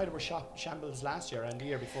Yeah. United were shambles last year and the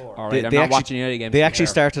year before. All right, They- I'm they not actually- watching United games. They actually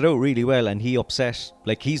there. started out really well, and he upset.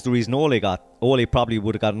 Like, he's the reason Ole probably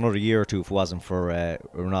would have got another year or two if it wasn't for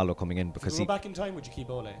Ronaldo coming in, If because you go back in time, would you keep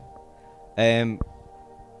Ole?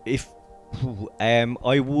 if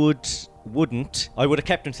I wouldn't. I would have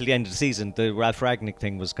kept him till the end of the season. The Ralph Ragnick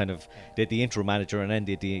thing was kind of they had the interim manager, and then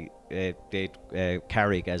they had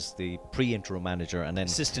Carrick as the pre-interim manager, and then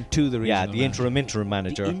Assistant to the yeah, regional the manager. interim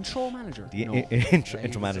manager. The intro manager. The No.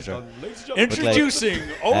 interim manager. Introducing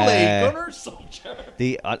Ole uh, Gunnar Solskjaer.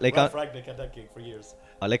 The like Ralph Ragnick had that gig for years.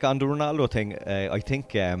 like on the Ronaldo thing, I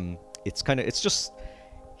think it's just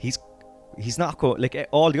he's not going, like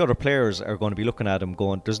all the other players are going to be looking at him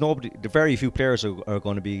going, there's nobody, the very few players are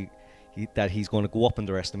going to be that he's going to go up in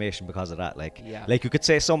their estimation because of that. Like Yeah. like you could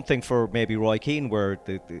say something for maybe Roy Keane where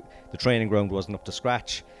the training ground wasn't up to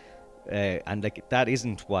scratch, and like that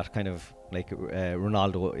isn't what kind of like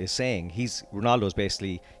Ronaldo is saying. Ronaldo's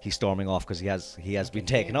basically he's storming off because he has been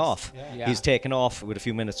taken off. Yeah. Yeah. He's taken off with a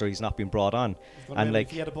few minutes, or he's not been brought on. And like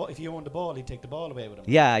if he owned the ball, he'd take the ball away with him.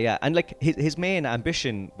 yeah, and like his main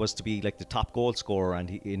ambition was to be like the top goal scorer, and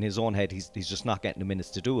in his own head he's just not getting the minutes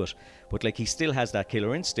to do it. But like he still has that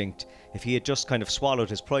killer instinct. If he had just kind of swallowed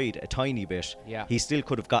his pride a tiny bit, Yeah. he still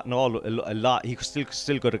could have gotten a lot. He could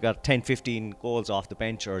still could have got 10-15 goals off the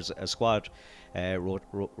bench or as a squad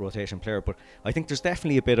rotation player. But I think there's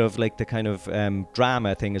definitely a bit of like the kind of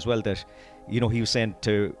drama thing as well, that he was saying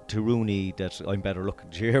to Rooney that I'm better looking.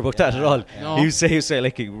 Did you hear about that at all? No. He was saying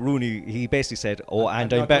like Rooney, he basically said, oh, and I'm I'm not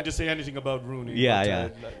going better. to say anything about Rooney. Yeah, but,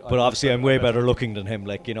 yeah. like, But obviously I'm way better looking than him,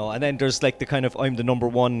 like, and then there's like the kind of I'm the number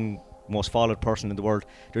one most followed person in the world.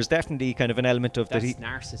 There's definitely kind of an element of That's that he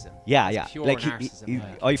narcissism. yeah, That's pure like narcissism.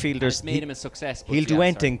 I feel And there's it's made him a success. But he'll do yeah,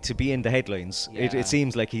 anything to be in the headlines. Yeah. It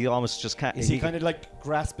seems like he almost just can't. Is he kind of like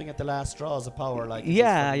grasping at the last straws of power? Like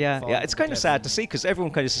Yeah. falling It's from kind the of sad cliff? to see, because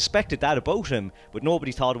everyone kind of suspected that about him, but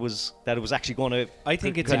nobody thought it was actually going to. I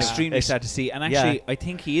think it's kind of- extremely it's- sad to see, and actually, I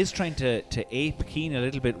think he is trying to ape Keane a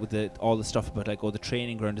little bit with all the stuff about like, the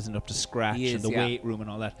training ground isn't up to scratch He is, and the yeah. weight room and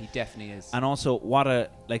all that. He definitely is. And also,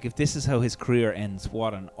 if this is how his career ends,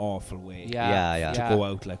 what an awful way Yeah. to go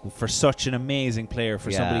out, like for such an amazing player, for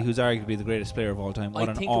Yeah. somebody who's arguably the greatest player of all time. What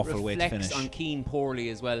I an think awful it way to reflects finish. on Keane poorly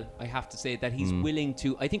as well. I have to say that he's willing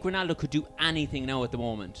to. I think Ronaldo could do anything now at the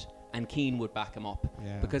moment, and Keane would back him up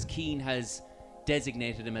Yeah. because Keane has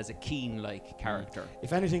designated him as a Keane-like character.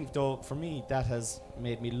 If anything, though, for me, that has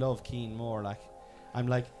made me love Keane more. Like, I'm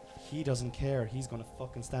like, he doesn't care. He's going to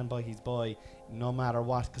fucking stand by his boy no matter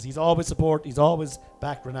what. Because he's always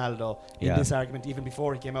backed Ronaldo in Yeah. this argument, even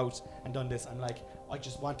before he came out and done this. I'm like, I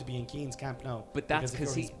just want to be in Keane's camp now. But that's if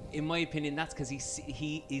because you're in my opinion, that's because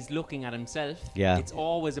he is looking at himself. Yeah. It's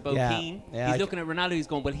always about Yeah. Keane. Yeah, He's I looking at Ronaldo. He's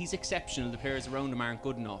going, well, he's exceptional. The players around him aren't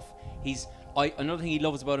good enough. Another thing he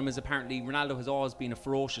loves about him is apparently Ronaldo has always been a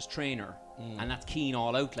ferocious trainer, and that's Keane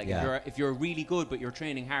all out. Like Yeah. if you're really good but you're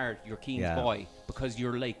training hard, you're Keane's Yeah. boy because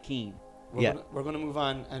you're like Keane. We're going to move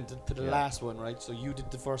on and to the last one, right? So you did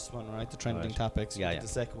the first one, right? The trending Right. topics. You Yeah, did yeah. the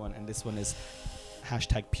second one, and this one is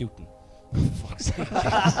 #Putin. Fuck's sake.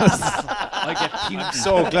 I get Putin. I'm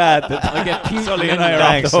so glad that I get Putin. Sully and I are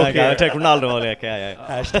Thanks. off the hook I'll here. take Ronaldo. Like, yeah.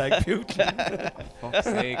 Hashtag Putin. Fuck's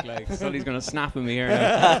sake, like Sully's gonna snap at me here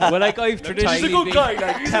now. Well, like I've traditionally He's a good been, guy.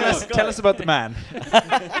 Like, Tell us about the man.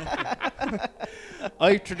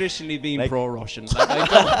 I've traditionally been Like- pro-Russian.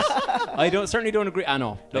 Like, certainly don't agree. I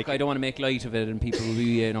know. Look, I don't want to make light of it, and people will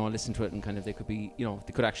be, listen to it, and kind of they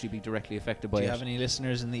could actually be directly affected by Do it. you have any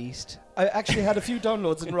listeners in the East? I actually had a few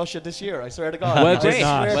downloads in Russia this year. I swear to God. Well, I great.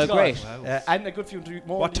 swear to Well, God. great. And a good few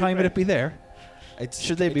more. What time would it be there?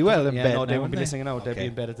 Should they be well in yeah, bed no, they now, won't be wouldn't they? listening out. They'll be Okay.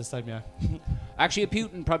 in bed at this time. Yeah. Actually,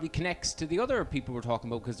 Putin probably connects to the other people we're talking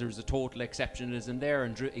about because there's a total exceptionalism there,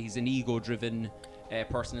 and he's an ego-driven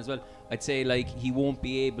person as well. I'd say like he won't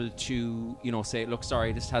be able to, say, look,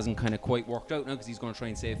 sorry, this hasn't kind of quite worked out now because he's going to try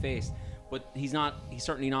and save face. But he's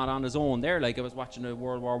certainly not on his own there. Like I was watching a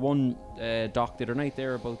World War I doc the other night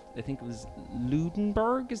there about, I think it was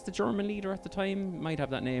Ludenberg is the German leader at the time. Might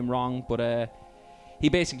have that name wrong, but he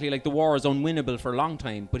basically, like, the war is unwinnable for a long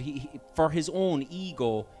time, but he for his own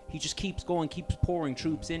ego, he just keeps going, keeps pouring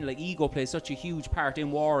troops in. Like, ego plays such a huge part in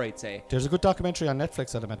war, I'd say. There's a good documentary on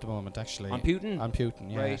Netflix on him at the moment, actually. On Putin? On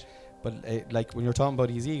Putin, yeah. Right. But like when you're talking about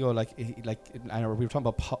his ego, I know we were talking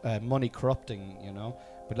about money corrupting,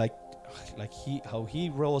 But how he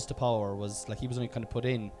rose to power was like he was only kind of put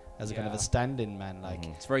in as a kind of a stand-in man, like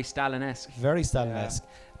It's very Stalin-esque. very Stalin-esque.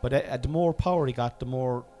 But the more power he got, the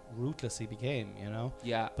more ruthless he became,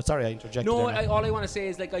 Yeah. But sorry, I interjected. No, there. all I want to say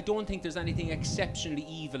is, like, I don't think there's anything exceptionally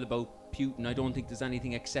evil about Putin. I don't think there's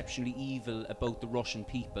anything exceptionally evil about the Russian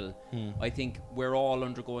people. I think we're all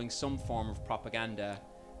undergoing some form of propaganda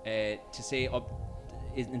to say,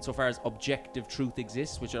 insofar as objective truth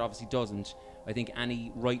exists, which it obviously doesn't. I think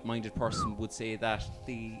any right-minded person would say that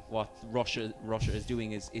what Russia is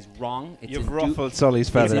doing is wrong. You've ruffled Sully's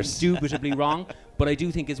feathers. It's indubitably wrong. But I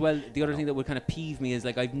do think as well, the other thing that would kind of peeve me is,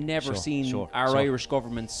 like, I've never seen our Irish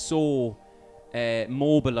government so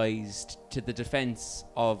mobilised to the defence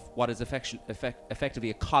of what is effectively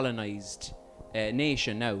a colonised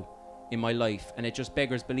nation now in my life. And it just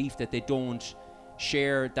beggars belief that they don't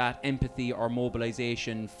share that empathy or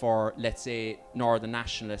mobilisation for, let's say, Northern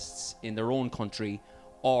nationalists in their own country,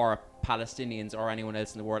 or Palestinians, or anyone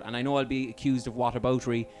else in the world. And I know I'll be accused of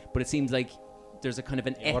whataboutery, but it seems like there's a kind of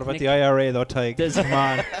an ethnic... What about the IRA though, Tyke? Come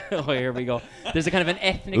on. Oh, here we go. There's a kind of an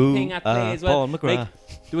ethnic thing at play as well. Paul McGrath. Like,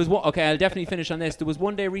 there was one. Okay, I'll definitely finish on this. There was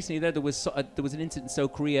one day recently there was an incident in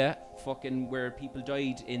South Korea, where people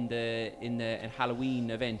died in a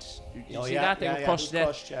Halloween event. Did you see that? They were crushed to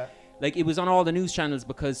death. Yeah. Like, it was on all the news channels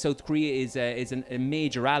because South Korea is a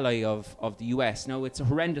major ally of the US. Now, it's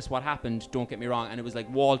horrendous what happened, don't get me wrong, and it was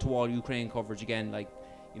like wall-to-wall Ukraine coverage again, like,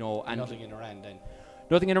 and Nothing in Iran then.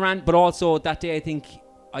 nothing in Iran, but also that day I think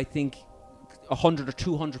 100 or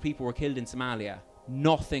 200 people were killed in Somalia.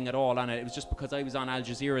 Nothing at all on it. It was just because I was on Al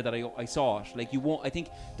Jazeera that I saw it. Like, you won't. I think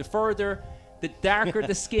the darker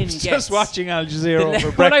the skin gets. Just watching Al Jazeera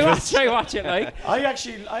over when breakfast. I watch it, like. I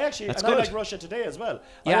actually, That's and I good. like Russia Today as well.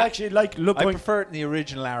 Yeah. I actually like I going. prefer it in the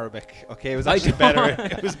original Arabic. Okay, it was I actually don't-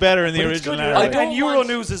 better. It was better in the But it's original good, Arabic. I and don't want-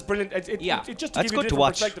 Euronews is brilliant. It just to That's give you good a to different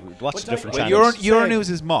watch. perspective. Watch But the different like- Well, channels. Euronews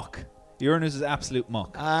is muck. Euronews is absolute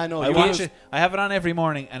muck. No, I you watch it. I have it on every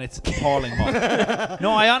morning, and it's appalling muck.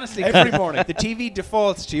 No, I honestly Every morning. The TV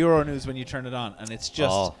defaults to Euronews when you turn it on, and it's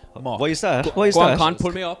just muck. Why is that? Why is Go on, that? Con,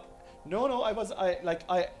 pull me up. No,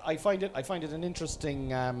 I find it an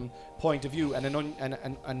interesting point of view and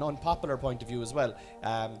an unpopular point of view as well,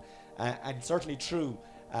 and certainly true.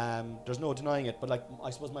 There's no denying it, but like, I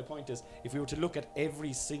suppose my point is, if we were to look at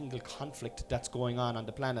every single conflict that's going on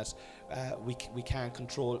the planet, we can't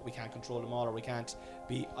control them all, or we can't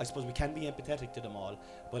be. I suppose we can be empathetic to them all,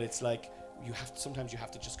 but it's like sometimes you have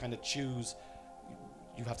to just kind of choose.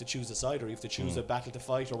 You have to choose a side, or you have to choose a battle to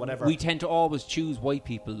fight, or whatever. We tend to always choose white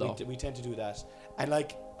people, though. We tend to do that, and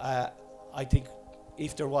like I think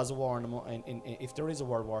if there was a war if there is a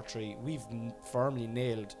World War III, we've firmly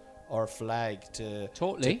nailed our flag to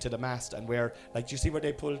the mast, and where, like, do you see where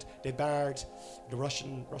they barred the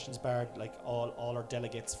Russians barred like all our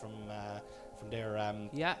delegates from their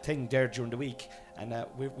thing there during the week, and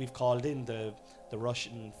we've called in the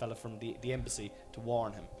Russian fella from the embassy to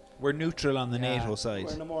warn him. We're neutral on the NATO side.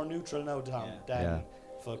 We're no more neutral now, Tom, than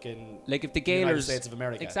fucking, like, if the United Gaelers, States of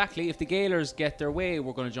America. Exactly, if the Gaelers get their way,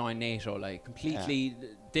 we're going to join NATO. Like, completely,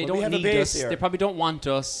 they Well, we don't have a need base us. here. They probably don't want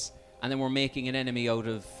us, and then we're making an enemy out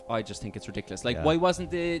of. I just think it's ridiculous. Like, why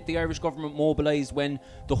wasn't the Irish government mobilised when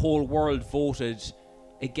the whole world voted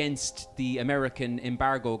against the American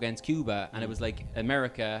embargo against Cuba, and it was like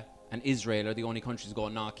America and Israel are the only countries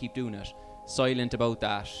going, nah, keep doing it. Silent about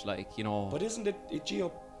that, like, But isn't it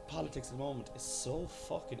politics at the moment is so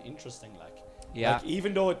fucking interesting. Yeah. Like,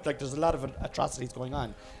 even though there's a lot of atrocities going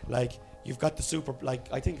on, like you've got the super. Like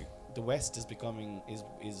I think the West is becoming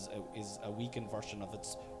is a weakened version of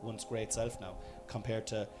its once great self now, compared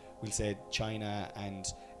to, we'll say, China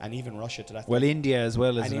and even Russia to that. Well, India as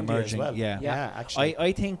well as And an India as emerging. well. Yeah. Yeah, actually.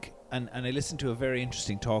 I think, and I listened to a very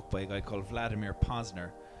interesting talk by a guy called Vladimir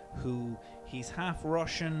Posner, who he's half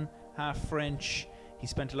Russian, half French. He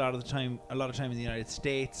spent a lot of time in the United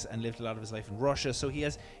States and lived a lot of his life in Russia. So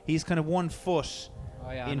he's kind of one foot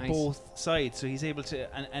in nice. both sides. So he's able to,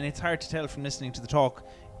 and it's hard to tell from listening to the talk,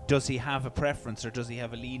 does he have a preference or does he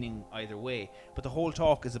have a leaning either way? But the whole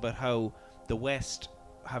talk is about how the West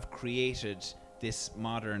have created this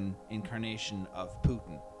modern incarnation of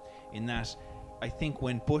Putin, in that I think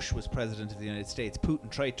when Bush was president of the United States, Putin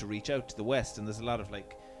tried to reach out to the West, and there's a lot of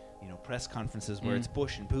press conferences where it's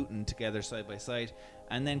Bush and Putin together side by side,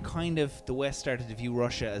 and then kind of the West started to view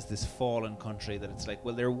Russia as this fallen country, that it's like,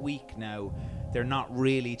 well, they're weak now, they're not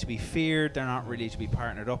really to be feared, they're not really to be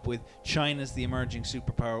partnered up with. China's the emerging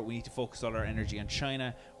superpower, we need to focus all our energy on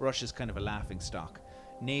China. Russia's kind of a laughing stock.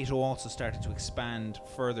 NATO also started to expand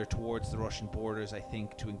further towards the Russian borders, I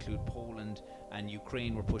think, to include Poland, and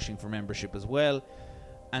Ukraine were pushing for membership as well.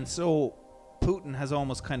 And so Putin has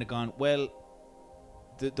almost kind of gone, well,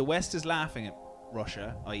 the West is laughing at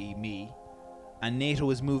Russia, i.e. me, and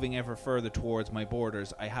NATO is moving ever further towards my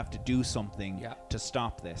borders. I have to do something to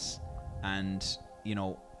stop this. And,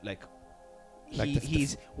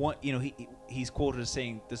 he's quoted as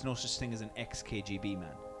saying there's no such thing as an ex-KGB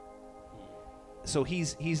man. So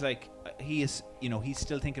he's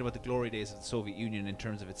still thinking about the glory days of the Soviet Union in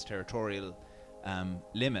terms of its territorial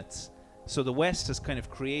limits. So the West has kind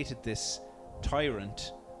of created this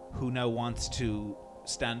tyrant who now wants to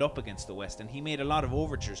stand up against the West, and he made a lot of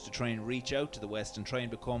overtures to try and reach out to the West and try and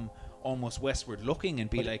become almost westward looking and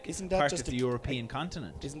be But like isn't that part just of the European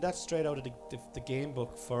continent. Isn't that straight out of the game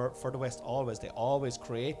book for the West? They always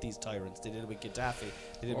create these tyrants. They did it with Gaddafi,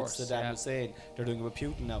 they did it with Saddam Hussein, they're doing it with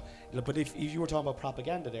Putin now. But if you were talking about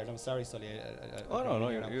propaganda there, and I'm sorry, Sully. No,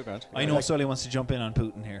 you're grand. I know Sully wants to jump in on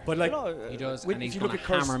Putin here. But he does, when, and he's if you going look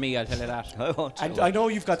to at hammer me, I'll tell you that. I won't. And I know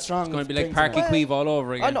you've got strong. It's going to be like things Parky about- Queeve all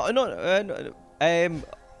over again. I know.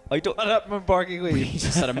 I don't. What happened with Barky He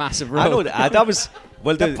just had a massive row. I know that was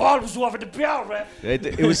well. The ball was over the bell, ref.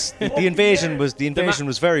 It was the invasion was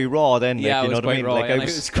very raw then. Yeah, like, you it know was what I quite mean? raw. Like It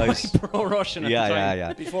was quite pro-Russian at the time.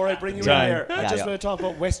 Yeah. Before I bring you in Time. here, I Yeah, just yeah. want to talk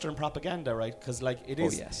about Western propaganda, right? Because it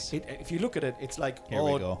is. yes. If you look at it, it's like Here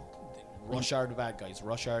we go. Russia are the bad guys.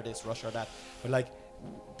 Russia are this. Russia are that. But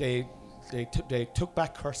they took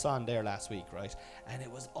back Kherson there last week, right? And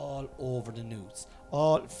it was all over the news.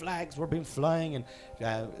 All flags were being flying, and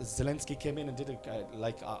Zelensky came in and did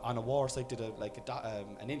on a war site, did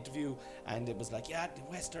an interview, and it was like, yeah, the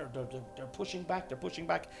West they're pushing back,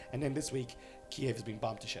 and then this week Kiev has been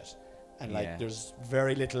bombed to shit, and there's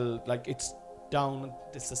very little, it's down.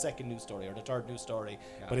 This is the second news story or the third news story,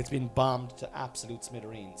 but it's been bombed to absolute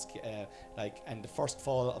smithereens. And the first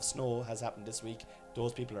fall of snow has happened this week.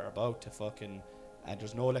 Those people are about to fucking, and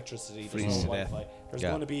there's no electricity, there's Freeze no to death. Wi-Fi. There's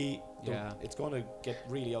going to be, it's going to get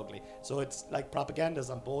really ugly. So it's like propaganda's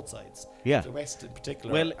on both sides. Yeah. The West in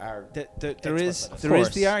particular. Well, are there is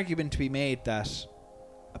course. the argument to be made that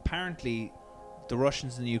apparently the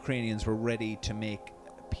Russians and the Ukrainians were ready to make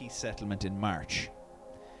a peace settlement in March,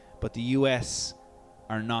 but the US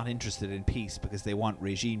are not interested in peace because they want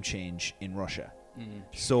regime change in Russia.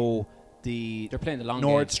 So they're playing the long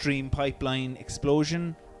Nord game. Stream pipeline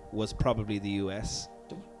explosion was probably the US.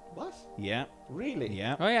 What? Yeah. Really?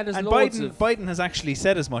 Yeah. Oh yeah, there's And loads of Biden has actually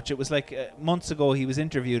said as much. It was like months ago he was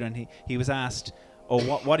interviewed and he was asked,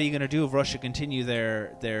 what are you going to do if Russia continue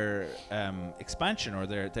their expansion or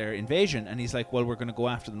their invasion? And he's like, well, we're going to go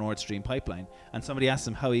after the Nord Stream pipeline. And somebody asked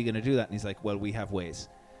him, how are you going to do that? And he's like, well, we have ways.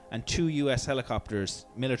 And 2 US helicopters,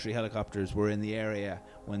 military helicopters, were in the area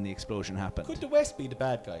when the explosion happened. Could the West be the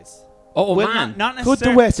bad guys? Oh Well, man, not Could the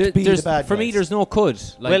necessarily. West be the there's, bad for me, guys? there's no could.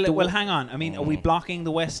 Like Well, hang on. I mean, are we blocking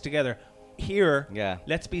the West together? Here, Yeah.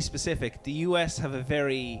 let's be specific. The US have a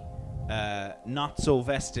very not so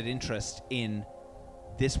vested interest in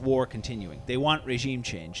this war continuing. They want regime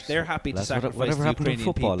change. They're happy to That's sacrifice whatever the happened in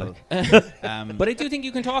Ukrainian football. people. But I do think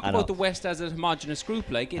you can talk I about know. the West as a homogenous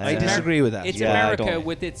group. Like it's I disagree with that. It's Yeah, I America don't.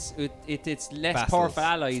 with its less Vassals. powerful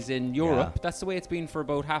allies in Europe. Yeah. That's the way it's been for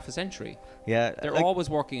about half a century. Yeah. They're like, always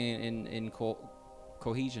working in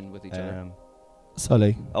cohesion with each other.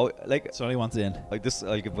 Sully. So he wants in.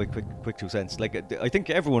 I'll give my quick 2 cents. I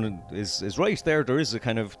think everyone is right there. There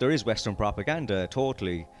is Western propaganda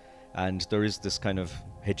totally, and there is this kind of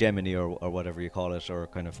hegemony or whatever you call it, or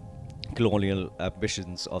kind of colonial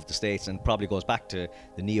ambitions of the States, and probably goes back to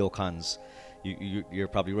the neocons. You're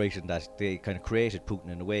probably right in that they kind of created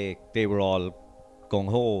Putin in a way. They were all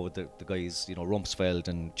gung-ho, the guys, Rumsfeld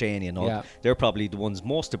and Cheney and all. Yeah. They're probably the ones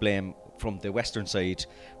most to blame from the Western side,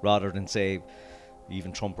 rather than, say,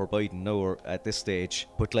 even Trump or Biden now or at this stage.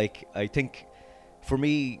 But, like, I think, for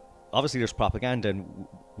me, obviously there's propaganda, and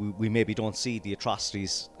we maybe don't see the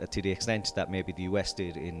atrocities to the extent that maybe the US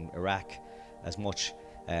did in Iraq as much.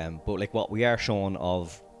 But, like, what we are shown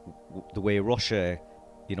of the way Russia,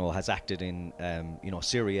 has acted in,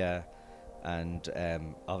 Syria, and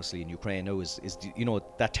obviously in Ukraine now is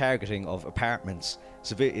that targeting of apartments.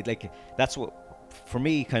 So that's what for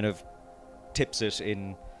me kind of tips it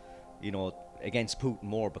in, against Putin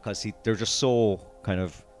more, because they're just so kind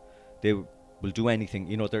of, they will do anything.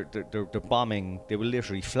 They're bombing. They will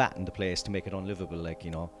literally flatten the place to make it unlivable.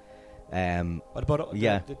 But about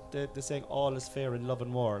the saying all is fair in love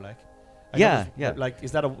and war, like. Yeah. Like,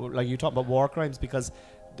 is that like you talk about war crimes, because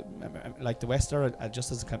the West are just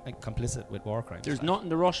as complicit with war crimes. There's nothing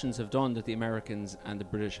the Russians have done that the Americans and the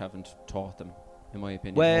British haven't taught them, in my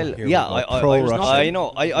opinion. Well, yeah, I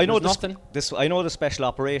know. I know nothing. I know the special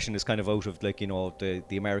operation is kind of out of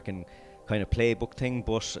the American kind of playbook thing,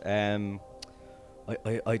 but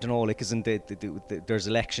I don't know. Like, isn't there's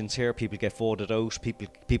elections here? People get voted out.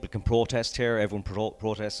 People can protest here. Everyone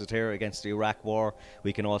protested here against the Iraq war.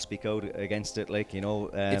 We can all speak out against it.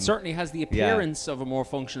 It certainly has the appearance of a more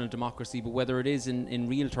functional democracy, but whether it is in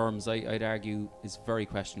real terms, I'd argue, is very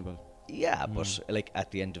questionable. Yeah, but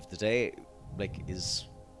at the end of the day,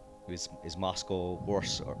 is Moscow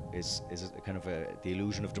worse, or is it kind of the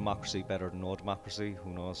illusion of democracy better than no democracy?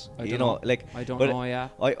 Who knows? I don't know. Yeah.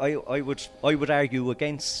 I would argue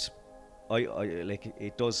against.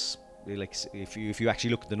 It does. If you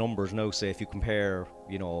actually look at the numbers now, say if you compare,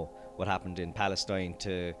 what happened in Palestine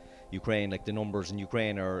to Ukraine, the numbers in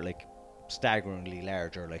Ukraine are staggeringly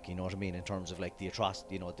larger. You know what I mean, in terms of the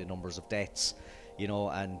atrocity, the numbers of deaths.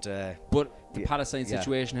 But the Palestine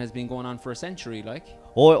situation has been going on for a century,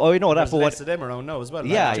 Oh, I know that. There's less of them around now as well.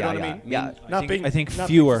 Yeah, do you know yeah, what I mean? yeah. I think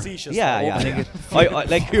fewer. Yeah.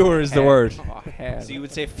 Fewer is the word. Oh, hell. So you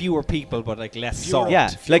would say fewer people, but less Fewer. salt. Yeah,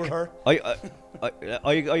 Fewer.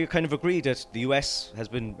 I kind of agree that the US has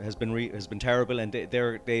been terrible, and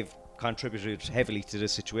they've contributed heavily to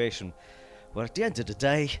this situation. But at the end of the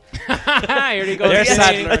day, here he goes. There's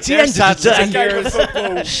Sadler. At the end of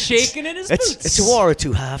the day, Shaking in his boots. it's a war of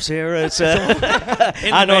two halves here. It's In the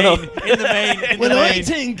main. I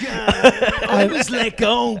think I was let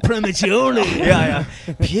go prematurely. Yeah.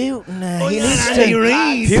 Putin, he needs to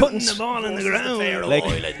read. Putting the ball in the ground.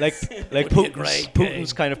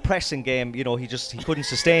 Putin's kind of pressing game. He couldn't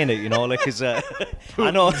sustain it. His.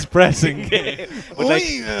 I know it's pressing game. But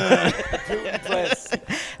press.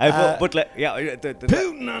 The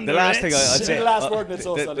last thing I'll say. The last word, and it's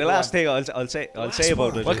also the last thing I'll say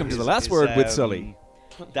about it. Welcome to the last word with Sully.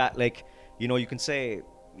 That you can say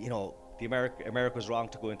the America's wrong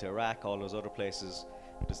to go into Iraq, all those other places.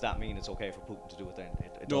 Does that mean it's okay for Putin to do it then?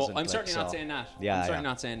 It No, doesn't, I'm certainly not saying that. Yeah, I'm certainly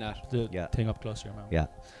not saying that. The thing up close to your mouth. Yeah.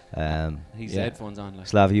 He's headphones on.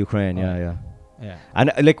 Slava Ukraine. Yeah. Yeah.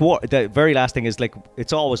 And war. The very last thing is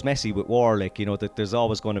it's always messy with war. That there's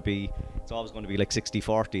always going to be. It's always going to be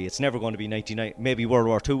 60-40. It's never going to be 99. Maybe World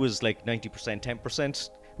War II was 90%, 10%,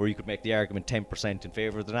 where you could make the argument 10% in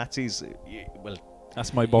favour of the Nazis. Well,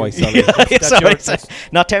 that's my boy, Sully.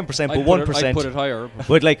 Not 10%, but 1%. I'd put it higher.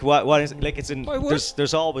 But what is it's in?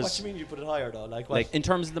 There's always. What do you mean you put it higher though? In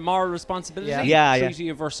terms of the moral responsibility, Treaty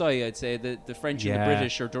of Versailles, I'd say the French and the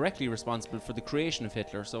British are directly responsible for the creation of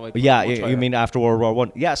Hitler. So you mean after World War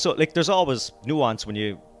I? Yeah. So there's always nuance when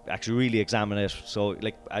you actually really examine it. So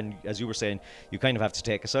and as you were saying, you kind of have to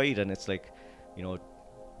take a side, and it's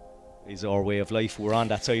is our way of life. We're on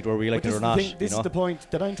that side where we like it or not. This is the point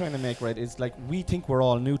that I'm trying to make, right? Is we think we're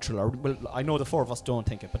all neutral, or well, I know the four of us don't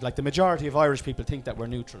think it, but the majority of Irish people think that we're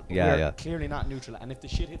neutral. We're clearly not neutral. And if the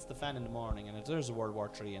shit hits the fan in the morning, and if there's a World War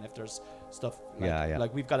III, and if there's stuff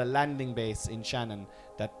we've got a landing base in Shannon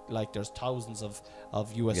that there's thousands of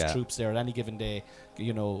US troops there at any given day,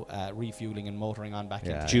 refueling and motoring on back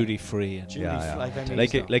into duty free and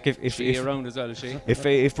if around as well as she.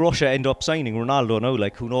 If Russia end up signing Ronaldo now,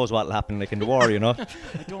 who knows what'll happen in the war, I don't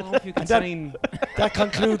know if you can sign. That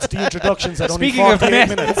concludes the introductions at only Speaking 48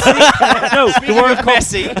 minutes. No, the World Cup.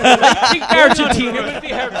 Messi. Argentina will be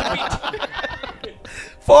hard to beat.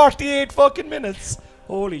 48 fucking minutes.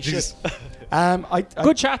 Holy shit.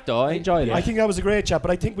 Good chat though. I enjoyed it. I think that was a great chat,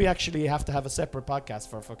 but I think we actually have to have a separate podcast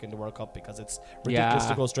for fucking the World Cup because it's ridiculous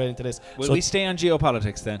to go straight into this. Will we stay on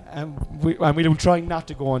geopolitics then? We were trying not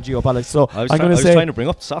to go on geopolitics. So I was I'm going to say trying to bring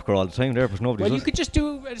up soccer all the time there, but nobody. Well, does. you could just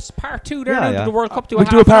do part 2 there. Yeah, The World Cup. we'll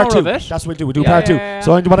do a part 2. Of it. That's what we'll do. We'll do part 2.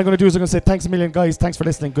 So what I'm going to do is I'm going to say thanks a million, guys. Thanks for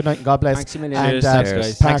listening. Good night and God bless. Thanks a million. And Cheers,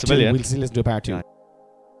 guys. part Thanks a 2. million. We'll listen to part 2.